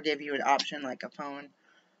correct or give you an option like a phone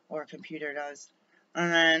or a computer does.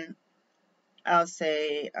 And then I'll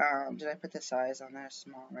say, did I put the size on there?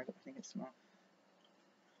 Small, right? I think it's small.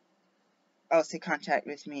 I'll say contact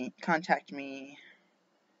me.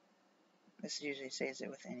 This usually says it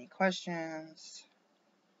with any questions.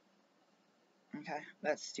 Okay,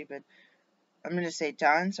 that's stupid. I'm going to say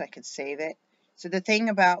done so I could save it. So the thing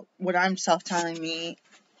about what I'm self-telling me,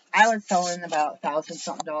 I was selling about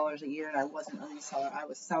 $1,000-something a year, and I wasn't a reseller. I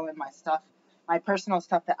was selling my stuff, my personal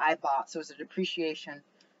stuff that I bought, so it was a depreciation.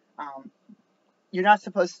 You're not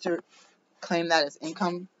supposed to claim that as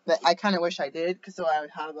income, but I kind of wish I did, because so I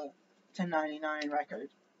would have a 1099 record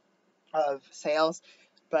of sales.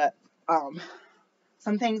 But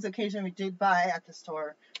some things occasionally we did buy at the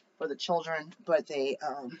store for the children, but they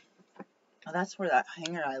that's where that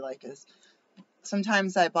hanger I like is.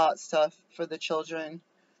 Sometimes I bought stuff for the children,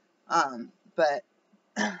 but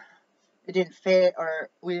it didn't fit, or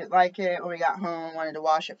we didn't like it, or we got home, wanted to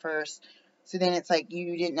wash it first. So then it's like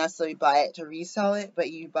you didn't necessarily buy it to resell it, but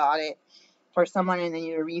you bought it for someone and then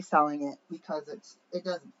you're reselling it because it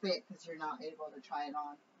doesn't fit because you're not able to try it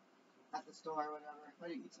on at the store or whatever. What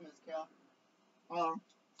do you eat some of this kale?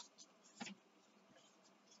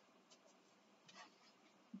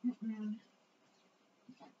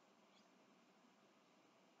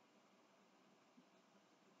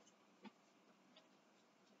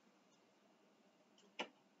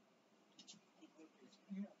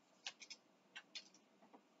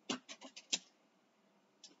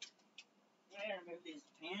 I gotta move these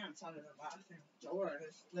pants out of the bathroom door.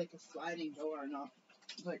 It's like a sliding door, and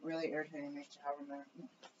it's like really irritating me to have them there.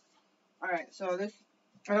 Alright, so this,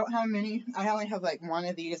 I don't have many. I only have like one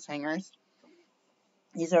of these hangers.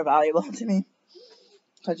 These are valuable to me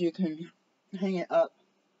because you can hang it up.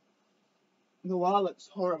 The wall looks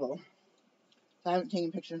horrible. I haven't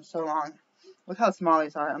taken pictures in so long. Look how small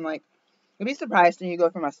these are. I'm like, you'd be surprised when you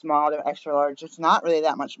go from a small to extra large. It's not really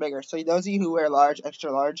that much bigger. So those of you who wear large,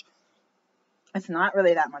 extra large, it's not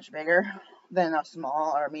really that much bigger than a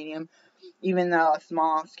small or medium. Even though a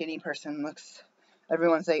small, skinny person looks,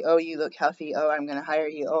 everyone's like, oh, you look healthy. Oh, I'm going to hire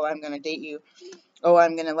you. Oh, I'm going to date you. Oh,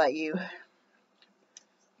 I'm going to let you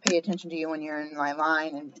pay attention to you when you're in my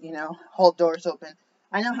line and, you know, hold doors open.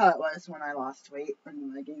 I know how it was when I lost weight and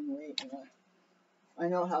when I gained weight. I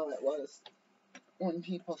know how it was when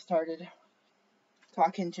people started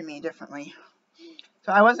talking to me differently.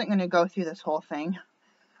 So I wasn't going to go through this whole thing.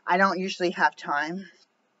 I don't usually have time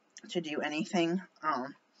to do anything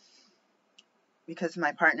because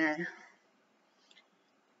my partner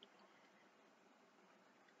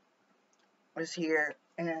was here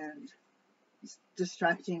and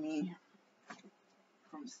distracting me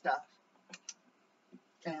from stuff.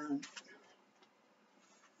 And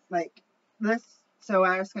like this, so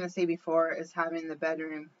I was going to say before, is having the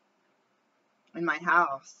bedroom in my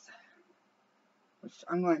house, which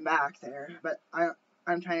I'm going back there, but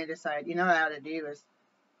I'm trying to decide, you know what I ought to do is,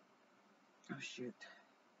 oh shoot,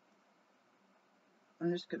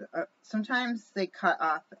 I'm just going to, sometimes they cut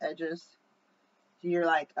off the edges, so you're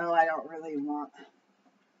like, oh, I don't really want,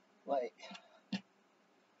 like,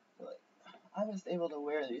 I was able to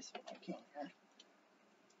wear these when I came here.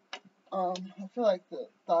 I feel like the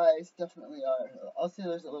thighs definitely are. I'll say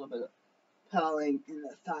there's a little bit of pelling in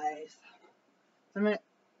the thighs. So I'm going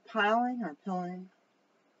to piling or pilling?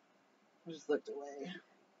 I just looked away.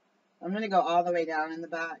 I'm gonna go all the way down in the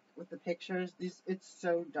back with the pictures. It's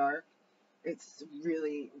so dark. It's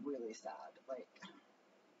really, really sad. Like,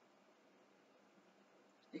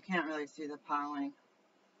 you can't really see the piling.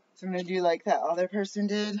 So I'm gonna do like that other person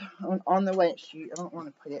did on the white sheet. I don't want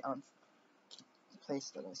to put it on the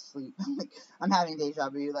place that I sleep. Like, I'm having deja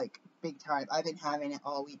vu, like, big time. I've been having it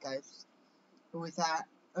all week, guys. With that,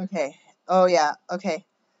 okay. Oh yeah, okay.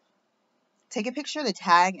 Take a picture of the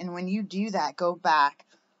tag, and when you do that, go back.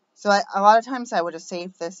 So a lot of times I would have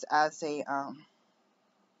saved this as a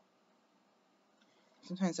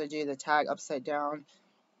sometimes I do the tag upside down.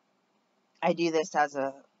 I do this as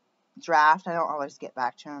a draft. I don't always get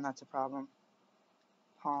back to them. That's a problem.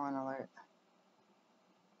 Pollen alert.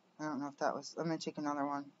 I don't know if that was. I'm going to take another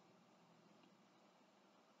one.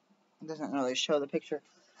 It doesn't really show the picture.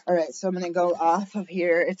 Alright, so I'm going to go off of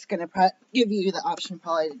here. It's going to give you the option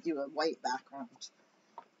probably to do a white background.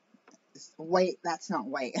 It's white, that's not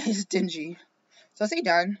white. It's dingy. So I'll say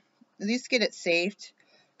done. At least get it saved,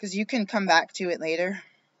 because you can come back to it later.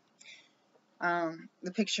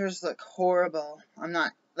 The pictures look horrible. I'm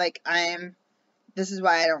not, like, this is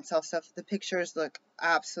why I don't sell stuff. The pictures look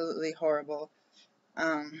absolutely horrible.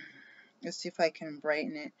 Let's see if I can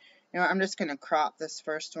brighten it. You know, I'm just gonna crop this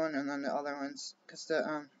first one and then the other ones, because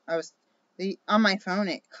on my phone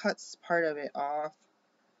it cuts part of it off,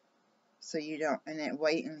 so you don't, and it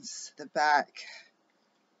whitens the back.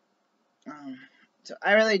 So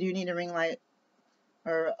I really do need a ring light,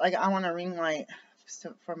 or like I want a ring light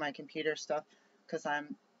for my computer stuff, because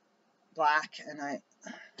I'm black and I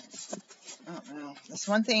don't know. This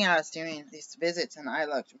one thing I was doing these visits and I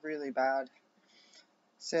looked really bad.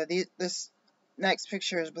 So this next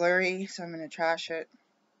picture is blurry, so I'm gonna trash it.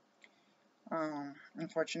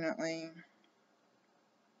 Unfortunately.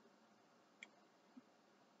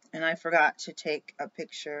 And I forgot to take a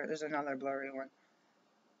picture. There's another blurry one.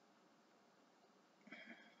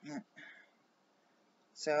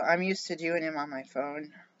 So I'm used to doing them on my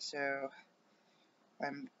phone. So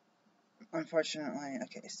I'm unfortunately,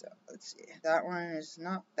 okay, so let's see. That one is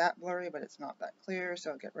not that blurry, but it's not that clear,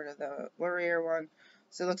 so I'll get rid of the blurrier one.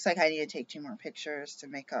 So it looks like I need to take 2 more pictures to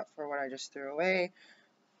make up for what I just threw away.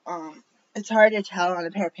 It's hard to tell on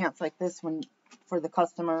a pair of pants like this for the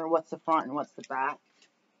customer what's the front and what's the back,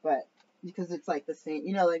 but because it's like the same,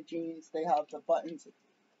 you know, like jeans, they have the buttons.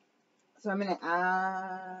 So I'm gonna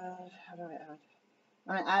add, how do I add?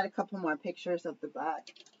 I'm gonna add a couple more pictures of the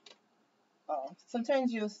back.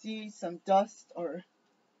 Sometimes you'll see some dust or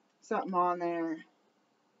something on there,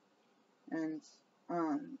 and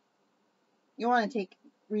you want to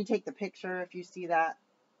retake the picture if you see that.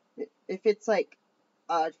 If it's like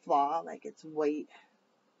a flaw, like it's white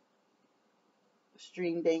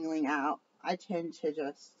string dangling out, I tend to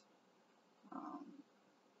just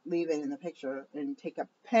leave it in the picture and take a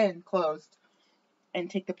pen closed and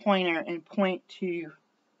take the pointer and point to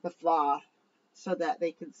the flaw so that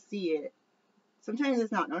they can see it. Sometimes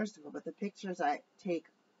it's not noticeable, but the pictures I take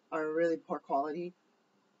are really poor quality,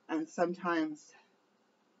 and sometimes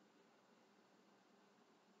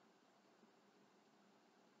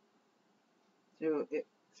so it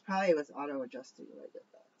probably was auto adjusted when I did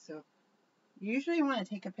that. So you usually want to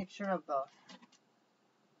take a picture of the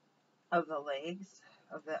legs,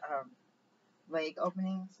 of the leg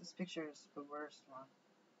openings. This picture is the worst one.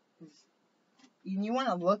 You want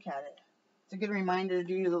to look at it. It's a good reminder to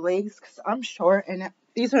do the legs, because I'm short, and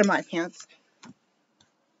these are my pants.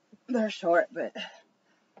 They're short, but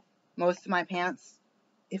most of my pants,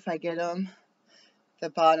 if I get them, the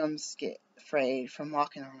bottoms get frayed from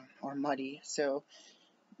walking on them, or muddy. So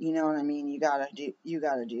you know what I mean. You gotta do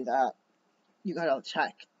that. You gotta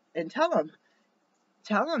check and tell them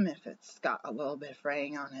if it's got a little bit of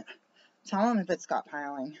fraying on it. Tell them if it's got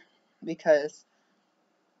piling, because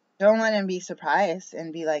don't let them be surprised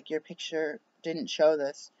and be like, your picture didn't show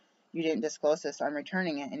this, you didn't disclose this, I'm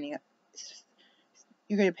returning it, and you're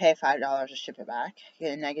going to pay $5 to ship it back,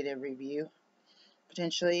 get a negative review,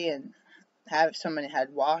 potentially, and have someone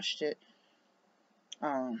had washed it,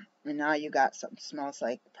 and now you got something that smells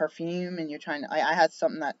like perfume, and you're trying to, I had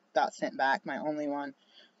something that got sent back, my only one,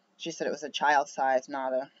 she said it was a child size,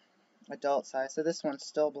 not a adult size, so this one's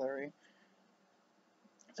still blurry.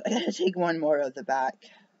 So I gotta take one more of the back.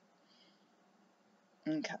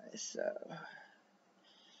 Okay, so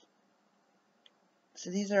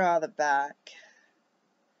these are all the back.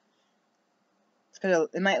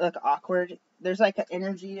 It might look awkward. There's like an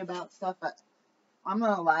energy about stuff, but I'm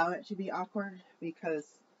gonna allow it to be awkward, because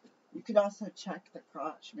you could also check the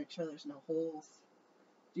crotch, make sure there's no holes.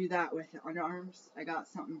 Do that with the underarms. I got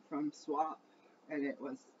something from Swap, and it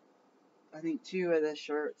was I think 2 of the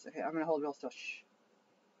shirts. Okay, I'm gonna hold real still.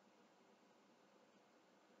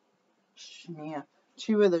 Yeah,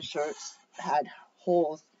 2 of the shirts had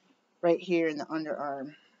holes right here in the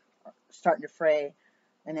underarm, starting to fray,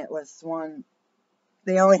 and it was one.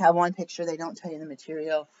 They only have one picture. They don't tell you the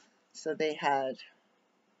material, so they had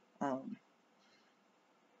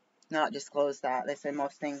not disclosed that. They said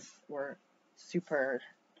most things were super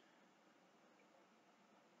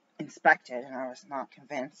inspected, and I was not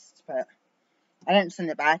convinced. But I didn't send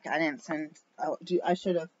it back. I didn't send. I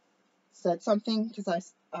should have said something because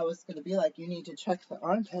I was gonna be like, you need to check the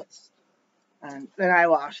armpits. And then I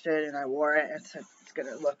washed it and I wore it, and said it's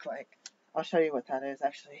gonna look like. I'll show you what that is.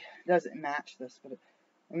 Actually, it doesn't match this, but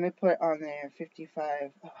let me put on there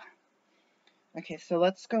 55. Oh. Okay, so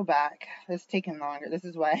let's go back. It's taking longer. This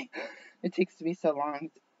is why it takes to be so long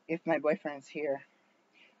if my boyfriend's here.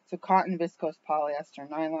 So cotton, viscose, polyester,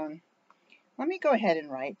 nylon. Let me go ahead and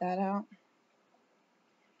write that out.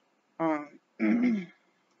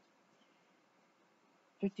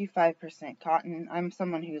 55% cotton. I'm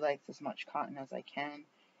someone who likes as much cotton as I can,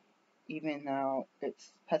 even though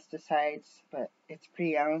it's pesticides, but it's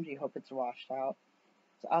pre-owned. You hope it's washed out.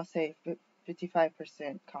 So I'll say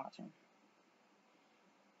 55% cotton.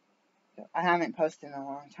 So I haven't posted in a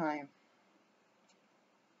long time.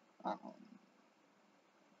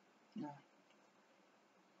 No.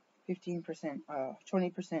 15%,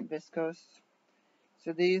 20% viscose.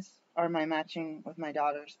 So these are my matching with my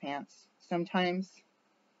daughter's pants. Sometimes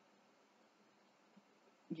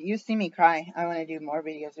you see me cry. I want to do more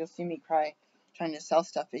videos. You'll see me cry trying to sell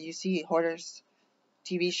stuff. But you see hoarders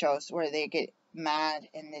TV shows where they get mad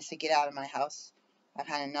and they say, "Get out of my house. I've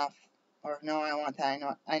had enough." Or, "No, I don't want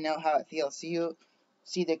that. I know how it feels." So you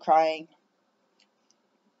see the crying.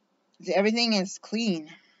 See, everything is clean.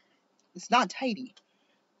 It's not tidy.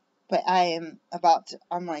 But I'm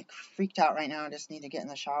like freaked out right now. I just need to get in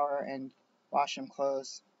the shower and wash some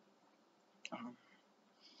clothes.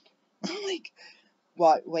 Like,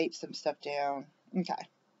 wipe some stuff down. Okay.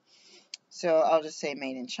 So I'll just say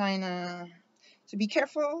made in China. So be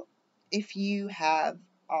careful if you have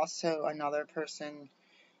also another person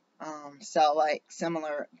sell like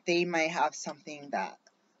similar. They may have something that,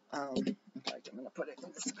 in fact, I'm going to put it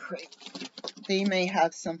in this crate. They may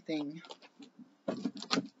have something,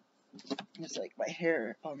 just like my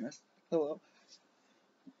hair on this pillow.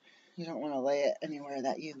 You don't want to lay it anywhere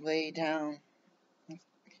that you lay down.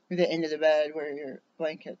 The end of the bed where your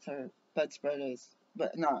blankets or bedspread is,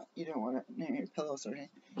 but you don't want it near your pillows or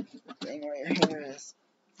anything where your hair is.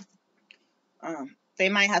 They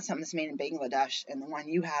might have something that's made in Bangladesh, and the one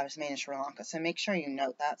you have is made in Sri Lanka, so make sure you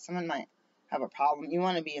note that. Someone might have a problem. You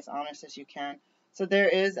want to be as honest as you can. So there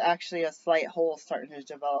is actually a slight hole starting to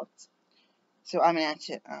develop. So I'm going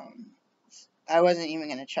to I wasn't even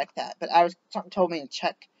going to check that, but I was told me to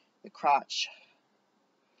check the crotch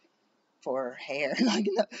for hair, like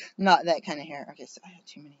not that kind of hair. Okay, so I had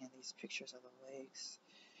too many of these pictures of the legs.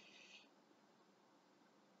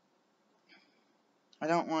 I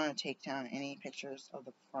don't want to take down any pictures of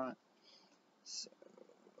the front. So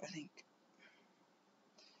I think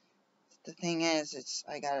the thing is,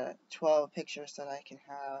 I got 12 pictures that I can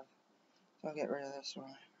have. So I'll get rid of this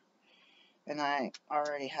one. And I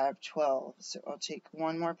already have 12, so I'll take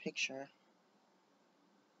one more picture.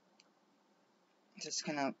 That's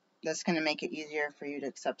gonna make it easier for you to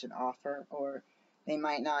accept an offer, or they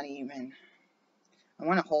might not even. I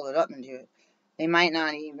want to hold it up and do it. They might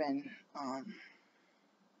not even. I'll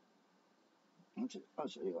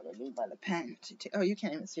show you what I mean by the pen. Oh, you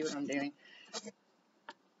can't even see what I'm doing.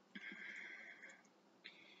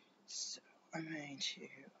 So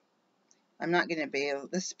I'm not gonna be able.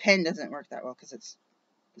 This pen doesn't work that well because it's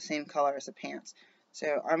the same color as the pants.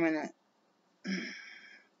 So I'm gonna.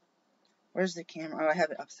 Where's the camera? Oh, I have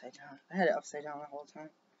it upside down. I had it upside down the whole time.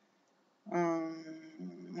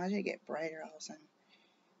 Why did it get brighter all of a sudden?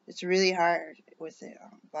 It's really hard with the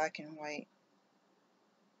black and white.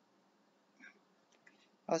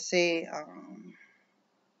 I'll say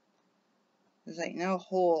there's like no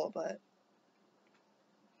hole, but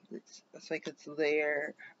it's like it's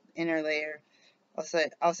inner layer.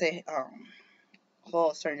 I'll say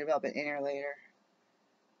hole starting to develop an inner layer.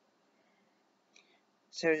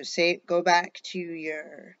 So go back to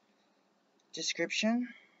your description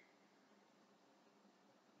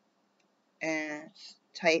and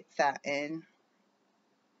type that in.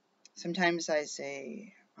 Sometimes I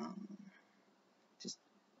say just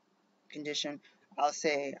condition. I'll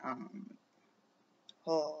say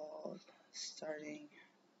hole starting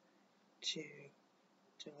to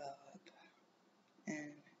develop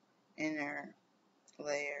an inner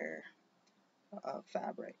layer of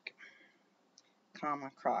fabric.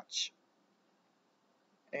 comma, crotch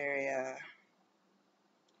area,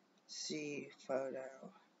 see photo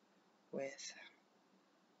with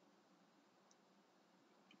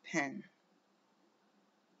pen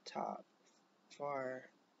top for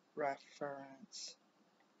reference.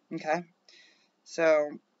 Okay,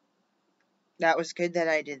 so that was good that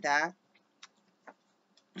I did that.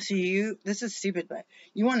 So this is stupid, but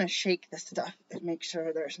you want to shake the stuff and make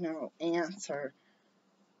sure there's no ants or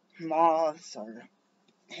moths or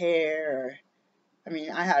hair. I mean,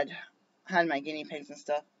 I had my guinea pigs and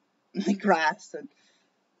stuff, like grass and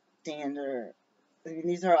dander. I mean,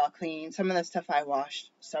 these are all clean. Some of the stuff I washed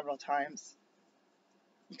several times.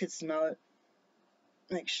 You could smell it.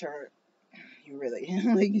 Make sure you really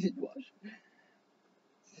like you wash.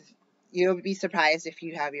 You'll be surprised if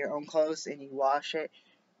you have your own clothes and you wash it.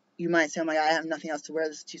 You might say, "Oh my God, I have nothing else to wear.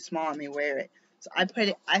 This is too small. Let me wear it." So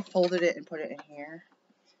I folded it and put it in here.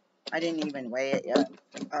 I didn't even weigh it yet.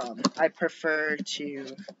 I prefer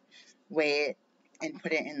to weigh it and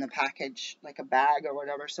put it in the package, like a bag or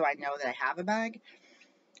whatever, so I know that I have a bag.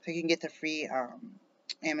 So you can get the free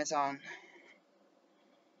Amazon.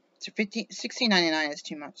 So $16.99 is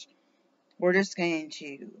too much. We're just going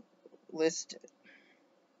to list it.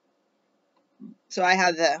 So I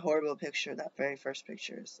have that horrible picture. That very first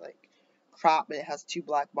picture is like cropped, but it has 2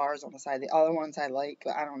 black bars on the side. The other ones I like,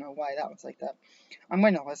 but I don't know why that one's like that. I'm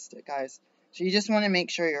going to list it, guys. So you just want to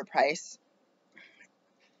make sure your price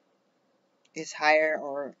is higher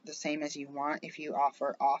or the same as you want. If you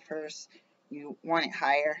offer offers, you want it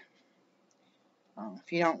higher.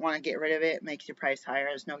 If you don't want to get rid of it, make your price higher.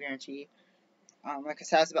 There's no guarantee. Like I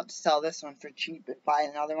said, I was about to sell this one for cheap and buy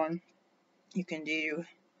another one. You can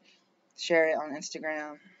share it on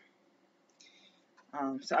Instagram.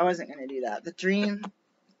 So I wasn't going to do that. The dream,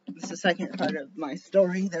 this is the second part of my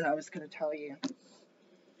story that I was going to tell you.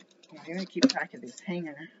 I'm going to keep track of this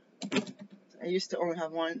hanger. I used to only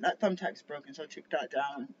have one. That thumbtack's broken, so I took that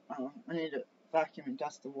down. I need to vacuum and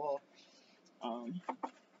dust the wall.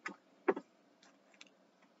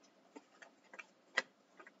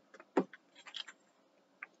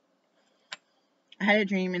 I had a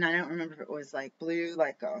dream, and I don't remember if it was like blue,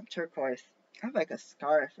 like turquoise. I have like a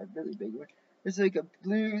scarf, a really big one. There's like a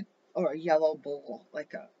blue or a yellow bowl,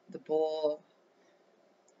 like the bowl.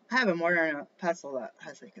 I have a mortar and a pestle that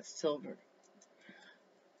has like a silver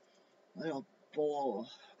little bowl.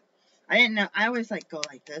 I didn't know. I always like go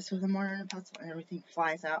like this with a mortar and a pestle, and everything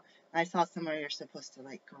flies out. And I saw somewhere you're supposed to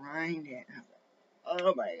like grind it, and I was like,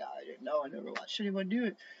 oh my God, I didn't know. I never watched anyone do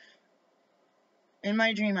it. In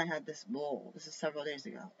my dream, I had this bowl. This is several days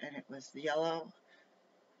ago, and it was yellow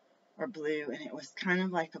or blue, and it was kind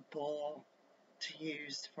of like a bowl to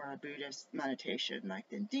use for a Buddhist meditation, like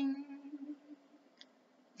the ding,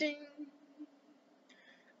 ding,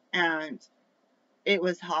 and it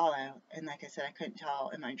was hollow, and like I said, I couldn't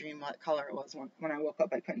tell in my dream what color it was. When I woke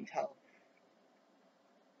up, I couldn't tell.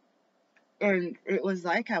 And it was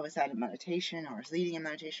like I was at a meditation, or I was leading a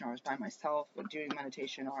meditation, or I was by myself doing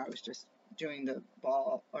meditation, or I was just doing the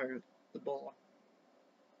bowl.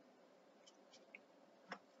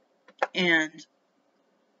 And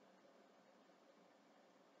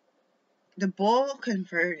the bowl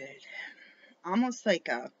converted, almost like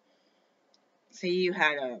say you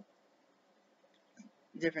had a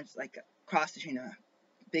difference, like a cross between a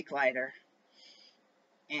big lighter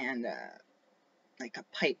and like a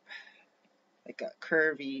pipe, like a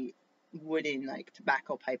curvy wooden like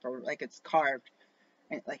tobacco pipe, or like it's carved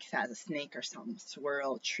and it like has a snake or something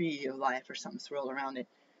swirl, tree of life or something swirl around it.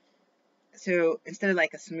 So instead of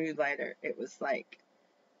like a smooth lighter, it was like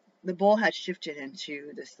the bowl had shifted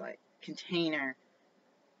into this like container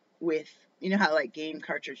with, you know how like game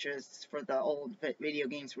cartridges for the old video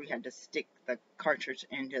games where you had to stick the cartridge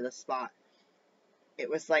into the slot. It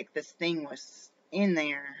was like this thing was in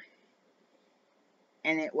there,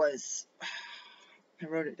 and it was, I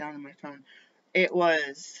wrote it down on my phone. It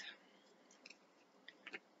was,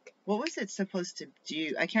 what was it supposed to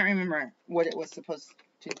do? I can't remember what it was supposed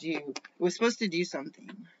to do. It was supposed to do something.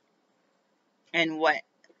 And what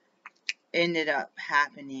ended up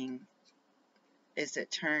happening is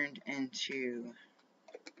it turned into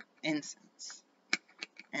incense.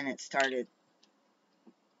 And it started,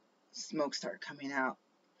 smoke started coming out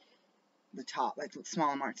the top, like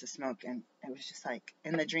small amounts of smoke. And it was just like,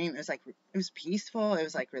 in the dream, it was like, it was peaceful. It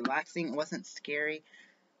was like relaxing. It wasn't scary.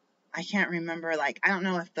 I can't remember, like, I don't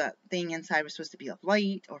know if the thing inside was supposed to be a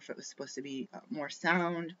light or if it was supposed to be more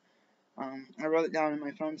sound. I wrote it down on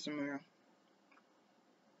my phone somewhere.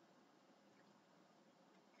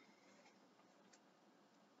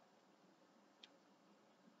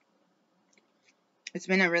 It's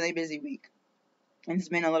been a really busy week. And it's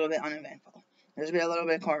been a little bit uneventful. There's been a little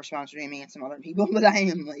bit of correspondence between me and some other people, but I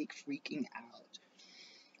am like freaking out.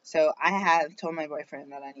 So I have told my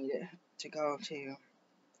boyfriend that I needed to go to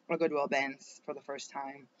a Goodwill Ben's for the first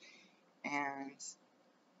time, and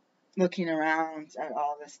looking around at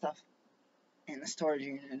all this stuff in the storage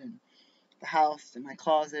unit and the house and my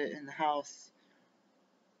closet and the house,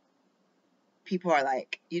 people are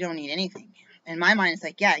like, you don't need anything. In my mind, it's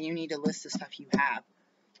like, yeah, you need to list the stuff you have.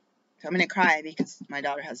 So I'm going to cry because my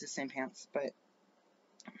daughter has the same pants, but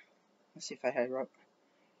let's see if I had wrote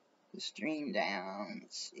the stream down.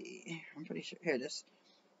 Let's see. I'm pretty sure. Here it is.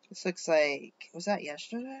 This looks like, was that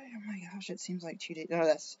yesterday? Oh my gosh, it seems like 2 days. No,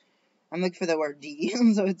 I'm looking for the word D.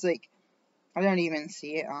 So it's like, I don't even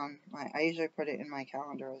see it on I usually put it in my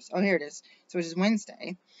calendar. Oh, here it is. So it is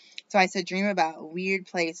Wednesday. So I said, dream about weird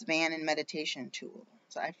place, van, and meditation tool.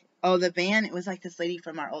 So the van, it was like this lady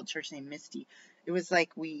from our old church named Misty. It was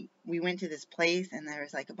like we went to this place and there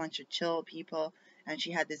was like a bunch of chill people, and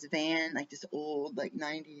she had this van, like this old like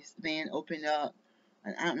 90s van opened up.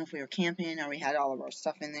 And I don't know if we were camping or we had all of our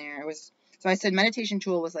stuff in there. So I said meditation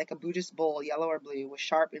tool was like a Buddhist bowl, yellow or blue, with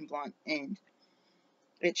sharp and blunt end.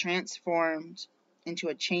 It transformed into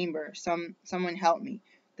a chamber. Someone helped me.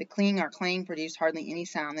 The cling or clang produced hardly any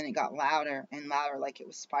sound, then it got louder and louder like it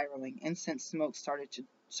was spiraling. Incense smoke started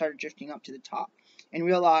drifting up to the top. In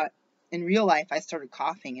real life, I started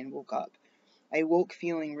coughing and woke up. I woke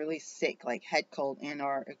feeling really sick, like head cold and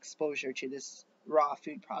or exposure to this raw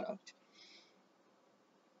food product.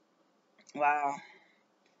 Wow.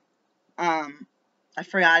 I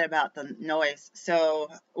forgot about the noise. So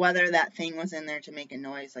whether that thing was in there to make a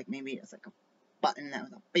noise, like maybe it's like a button that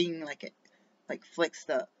was a bing, like it like flicks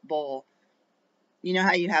the bowl. You know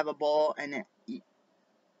how you have a bowl and it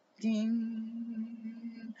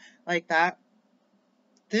ding like that?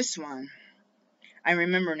 This one, I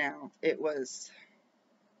remember now, it was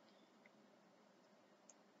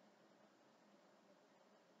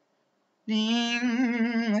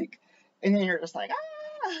ding, like, and then you're just like,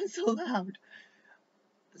 ah, it's so loud.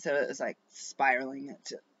 So it was like spiraling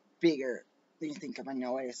into bigger than you think of a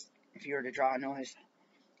noise if you were to draw a noise.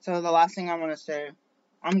 So the last thing I want to say,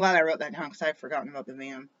 I'm glad I wrote that down because I had forgotten about the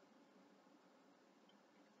van.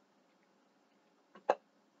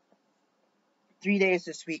 3 days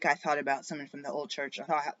this week, I thought about someone from the old church. I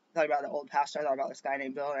thought about the old pastor. I thought about this guy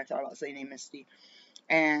named Bill, and I thought about this lady named Misty.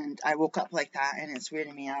 And I woke up like that, and it's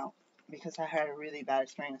weirding me out because I had a really bad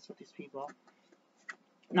experience with these people.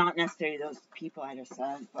 Not necessarily those people I just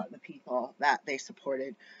said, but the people that they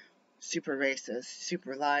supported. Super racist,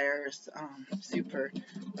 super liars, super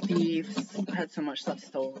thieves. I had so much stuff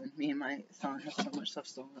stolen. Me and my son have so much stuff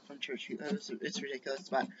stolen from church. It's ridiculous,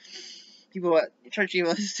 but people at church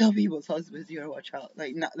evil is still people's husbands. You gotta watch out.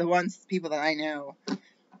 Like not, the people that I know,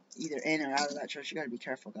 either in or out of that church, you gotta be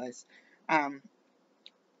careful, guys.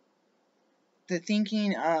 The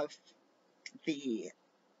thinking of the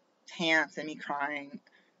pants and me crying.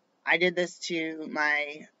 I did this to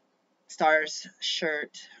my Stars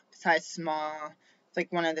shirt, size small. It's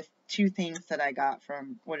like one of the 2 things that I got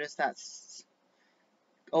from, what is that,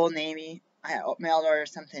 Old Navy. I mailed order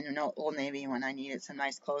something in Old Navy when I needed some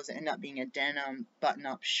nice clothes. It ended up being a denim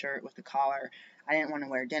button-up shirt with a collar. I didn't want to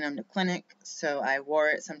wear denim to clinic, so I wore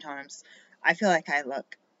it sometimes. I feel like I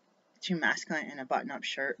look too masculine in a button-up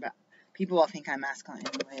shirt, but people will think I'm masculine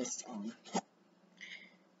anyways.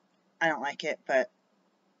 I don't like it, but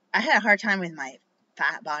I had a hard time with my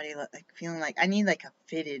fat body, like feeling like I need like a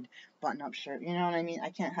fitted button-up shirt. You know what I mean? I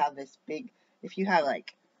can't have this big. If you have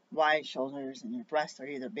like wide shoulders and your breasts are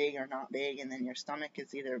either big or not big, and then your stomach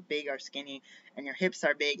is either big or skinny, and your hips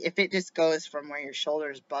are big, if it just goes from where your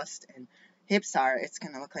shoulders, bust, and hips are, it's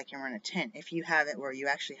gonna look like you're in a tent. If you have it where you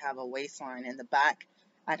actually have a waistline and the back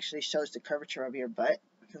actually shows the curvature of your butt,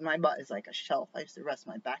 because my butt is like a shelf. I used to rest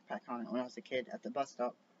my backpack on it when I was a kid at the bus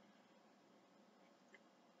stop.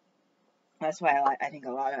 That's why I think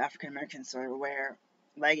a lot of African Americans wear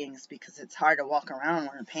leggings, because it's hard to walk around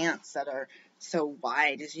wearing pants that are so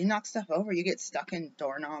wide. As you knock stuff over, you get stuck in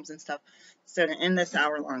doorknobs and stuff. So to end this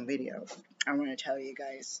hour-long video, I want to tell you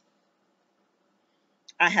guys,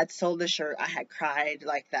 I had sold the shirt, I had cried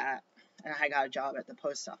like that, and I got a job at the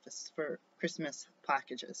post office for Christmas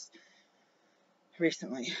packages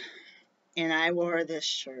recently. And I wore this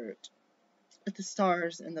shirt with the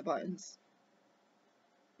stars and the buttons.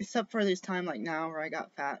 Except for this time like now where I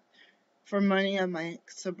got fat. For many of my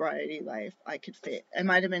sobriety life, I could fit. It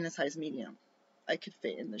might have been a size medium. I could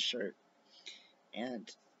fit in the shirt. And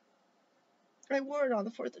I wore it on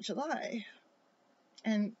the 4th of July.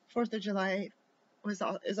 And 4th of July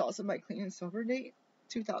is also my clean and sober date,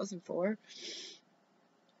 2004.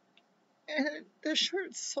 and the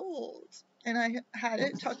shirt sold. And I had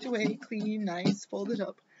it tucked away, clean, nice, folded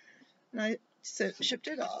up. And I shipped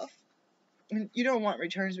it off. And you don't want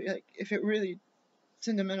returns, but like, if it really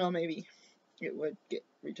sentimental, maybe it would get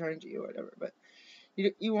returned to you or whatever. But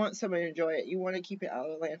you want somebody to enjoy it. You want to keep it out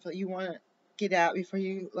of the landfill. You want to get out before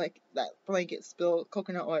you, like, that blanket spill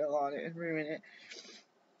coconut oil on it and ruin it.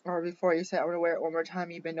 Or before you say, I want to wear it one more time,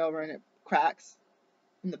 you bend over and it cracks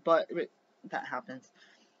in the butt. But that happens.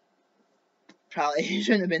 Probably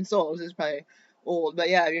shouldn't have been sold. It's probably old. But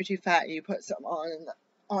yeah, if you're too fat and you put something on and the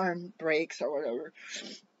arm breaks or whatever,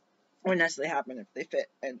 it wouldn't necessarily happen if they fit.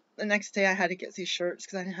 And the next day I had to get these shirts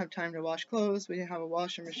because I didn't have time to wash clothes. We didn't have a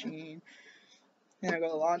washing machine. Then I go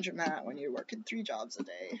to the laundromat when you're working 3 jobs a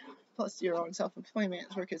day, plus your own self-employment.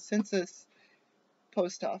 It's working census,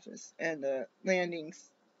 post office, and the landings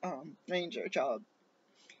ranger job.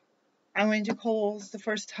 I went to Kohl's the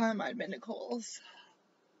first time I'd been to Kohl's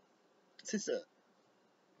since the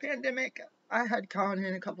pandemic. I had gone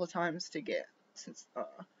in a couple of times to get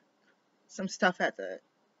some stuff at the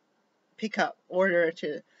pickup, order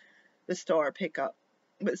to the store pickup.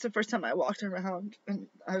 But it's the first time I walked around and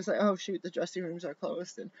I was like, oh shoot, the dressing rooms are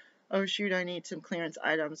closed, and oh shoot, I need some clearance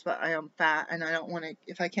items, but I am fat and I don't want to,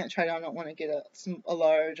 if I can't try it on, I don't want to get a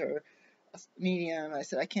large or a medium. I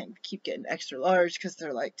said I can't keep getting extra large because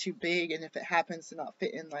they're like too big, and if it happens to not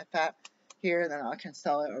fit in my fat here, then I can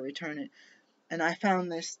sell it or return it. And I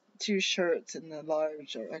found this 2 shirts in the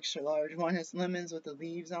large or extra large. One is lemons with the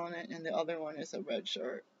leaves on it, and the other one is a red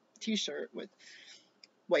t-shirt with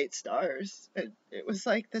white stars. It was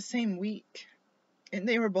like the same week, and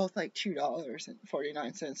they were both like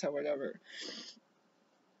 $2.49 or whatever.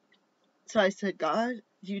 So I said, God,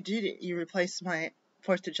 you did it. You replaced my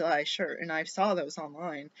 4th of July shirt, and I saw those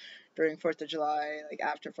online during 4th of July, like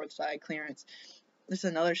after 4th of July clearance. There's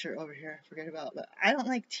another shirt over here I forget about, but I don't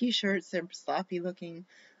like t-shirts. They're sloppy looking.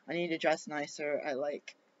 I need to dress nicer. I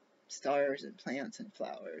like stars and plants and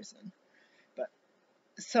flowers, but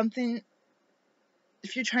something.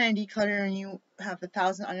 If you're trying to declutter and you have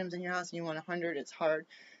 1,000 items in your house and you want 100, it's hard.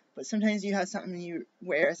 But sometimes you have something you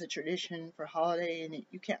wear as a tradition for holiday and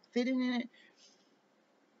you can't fit in it,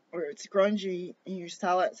 or it's grungy, and you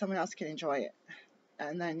sell it, someone else can enjoy it.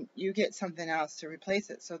 And then you get something else to replace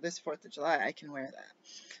it. So this 4th of July, I can wear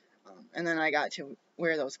that. And then I got to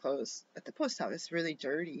wear those clothes at the post office, really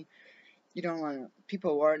dirty. You don't want to,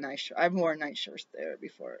 people wore nice shirts. I've worn nice shirts there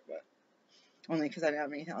before, but only because I didn't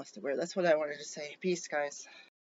have anything else to wear. That's what I wanted to say. Peace, guys.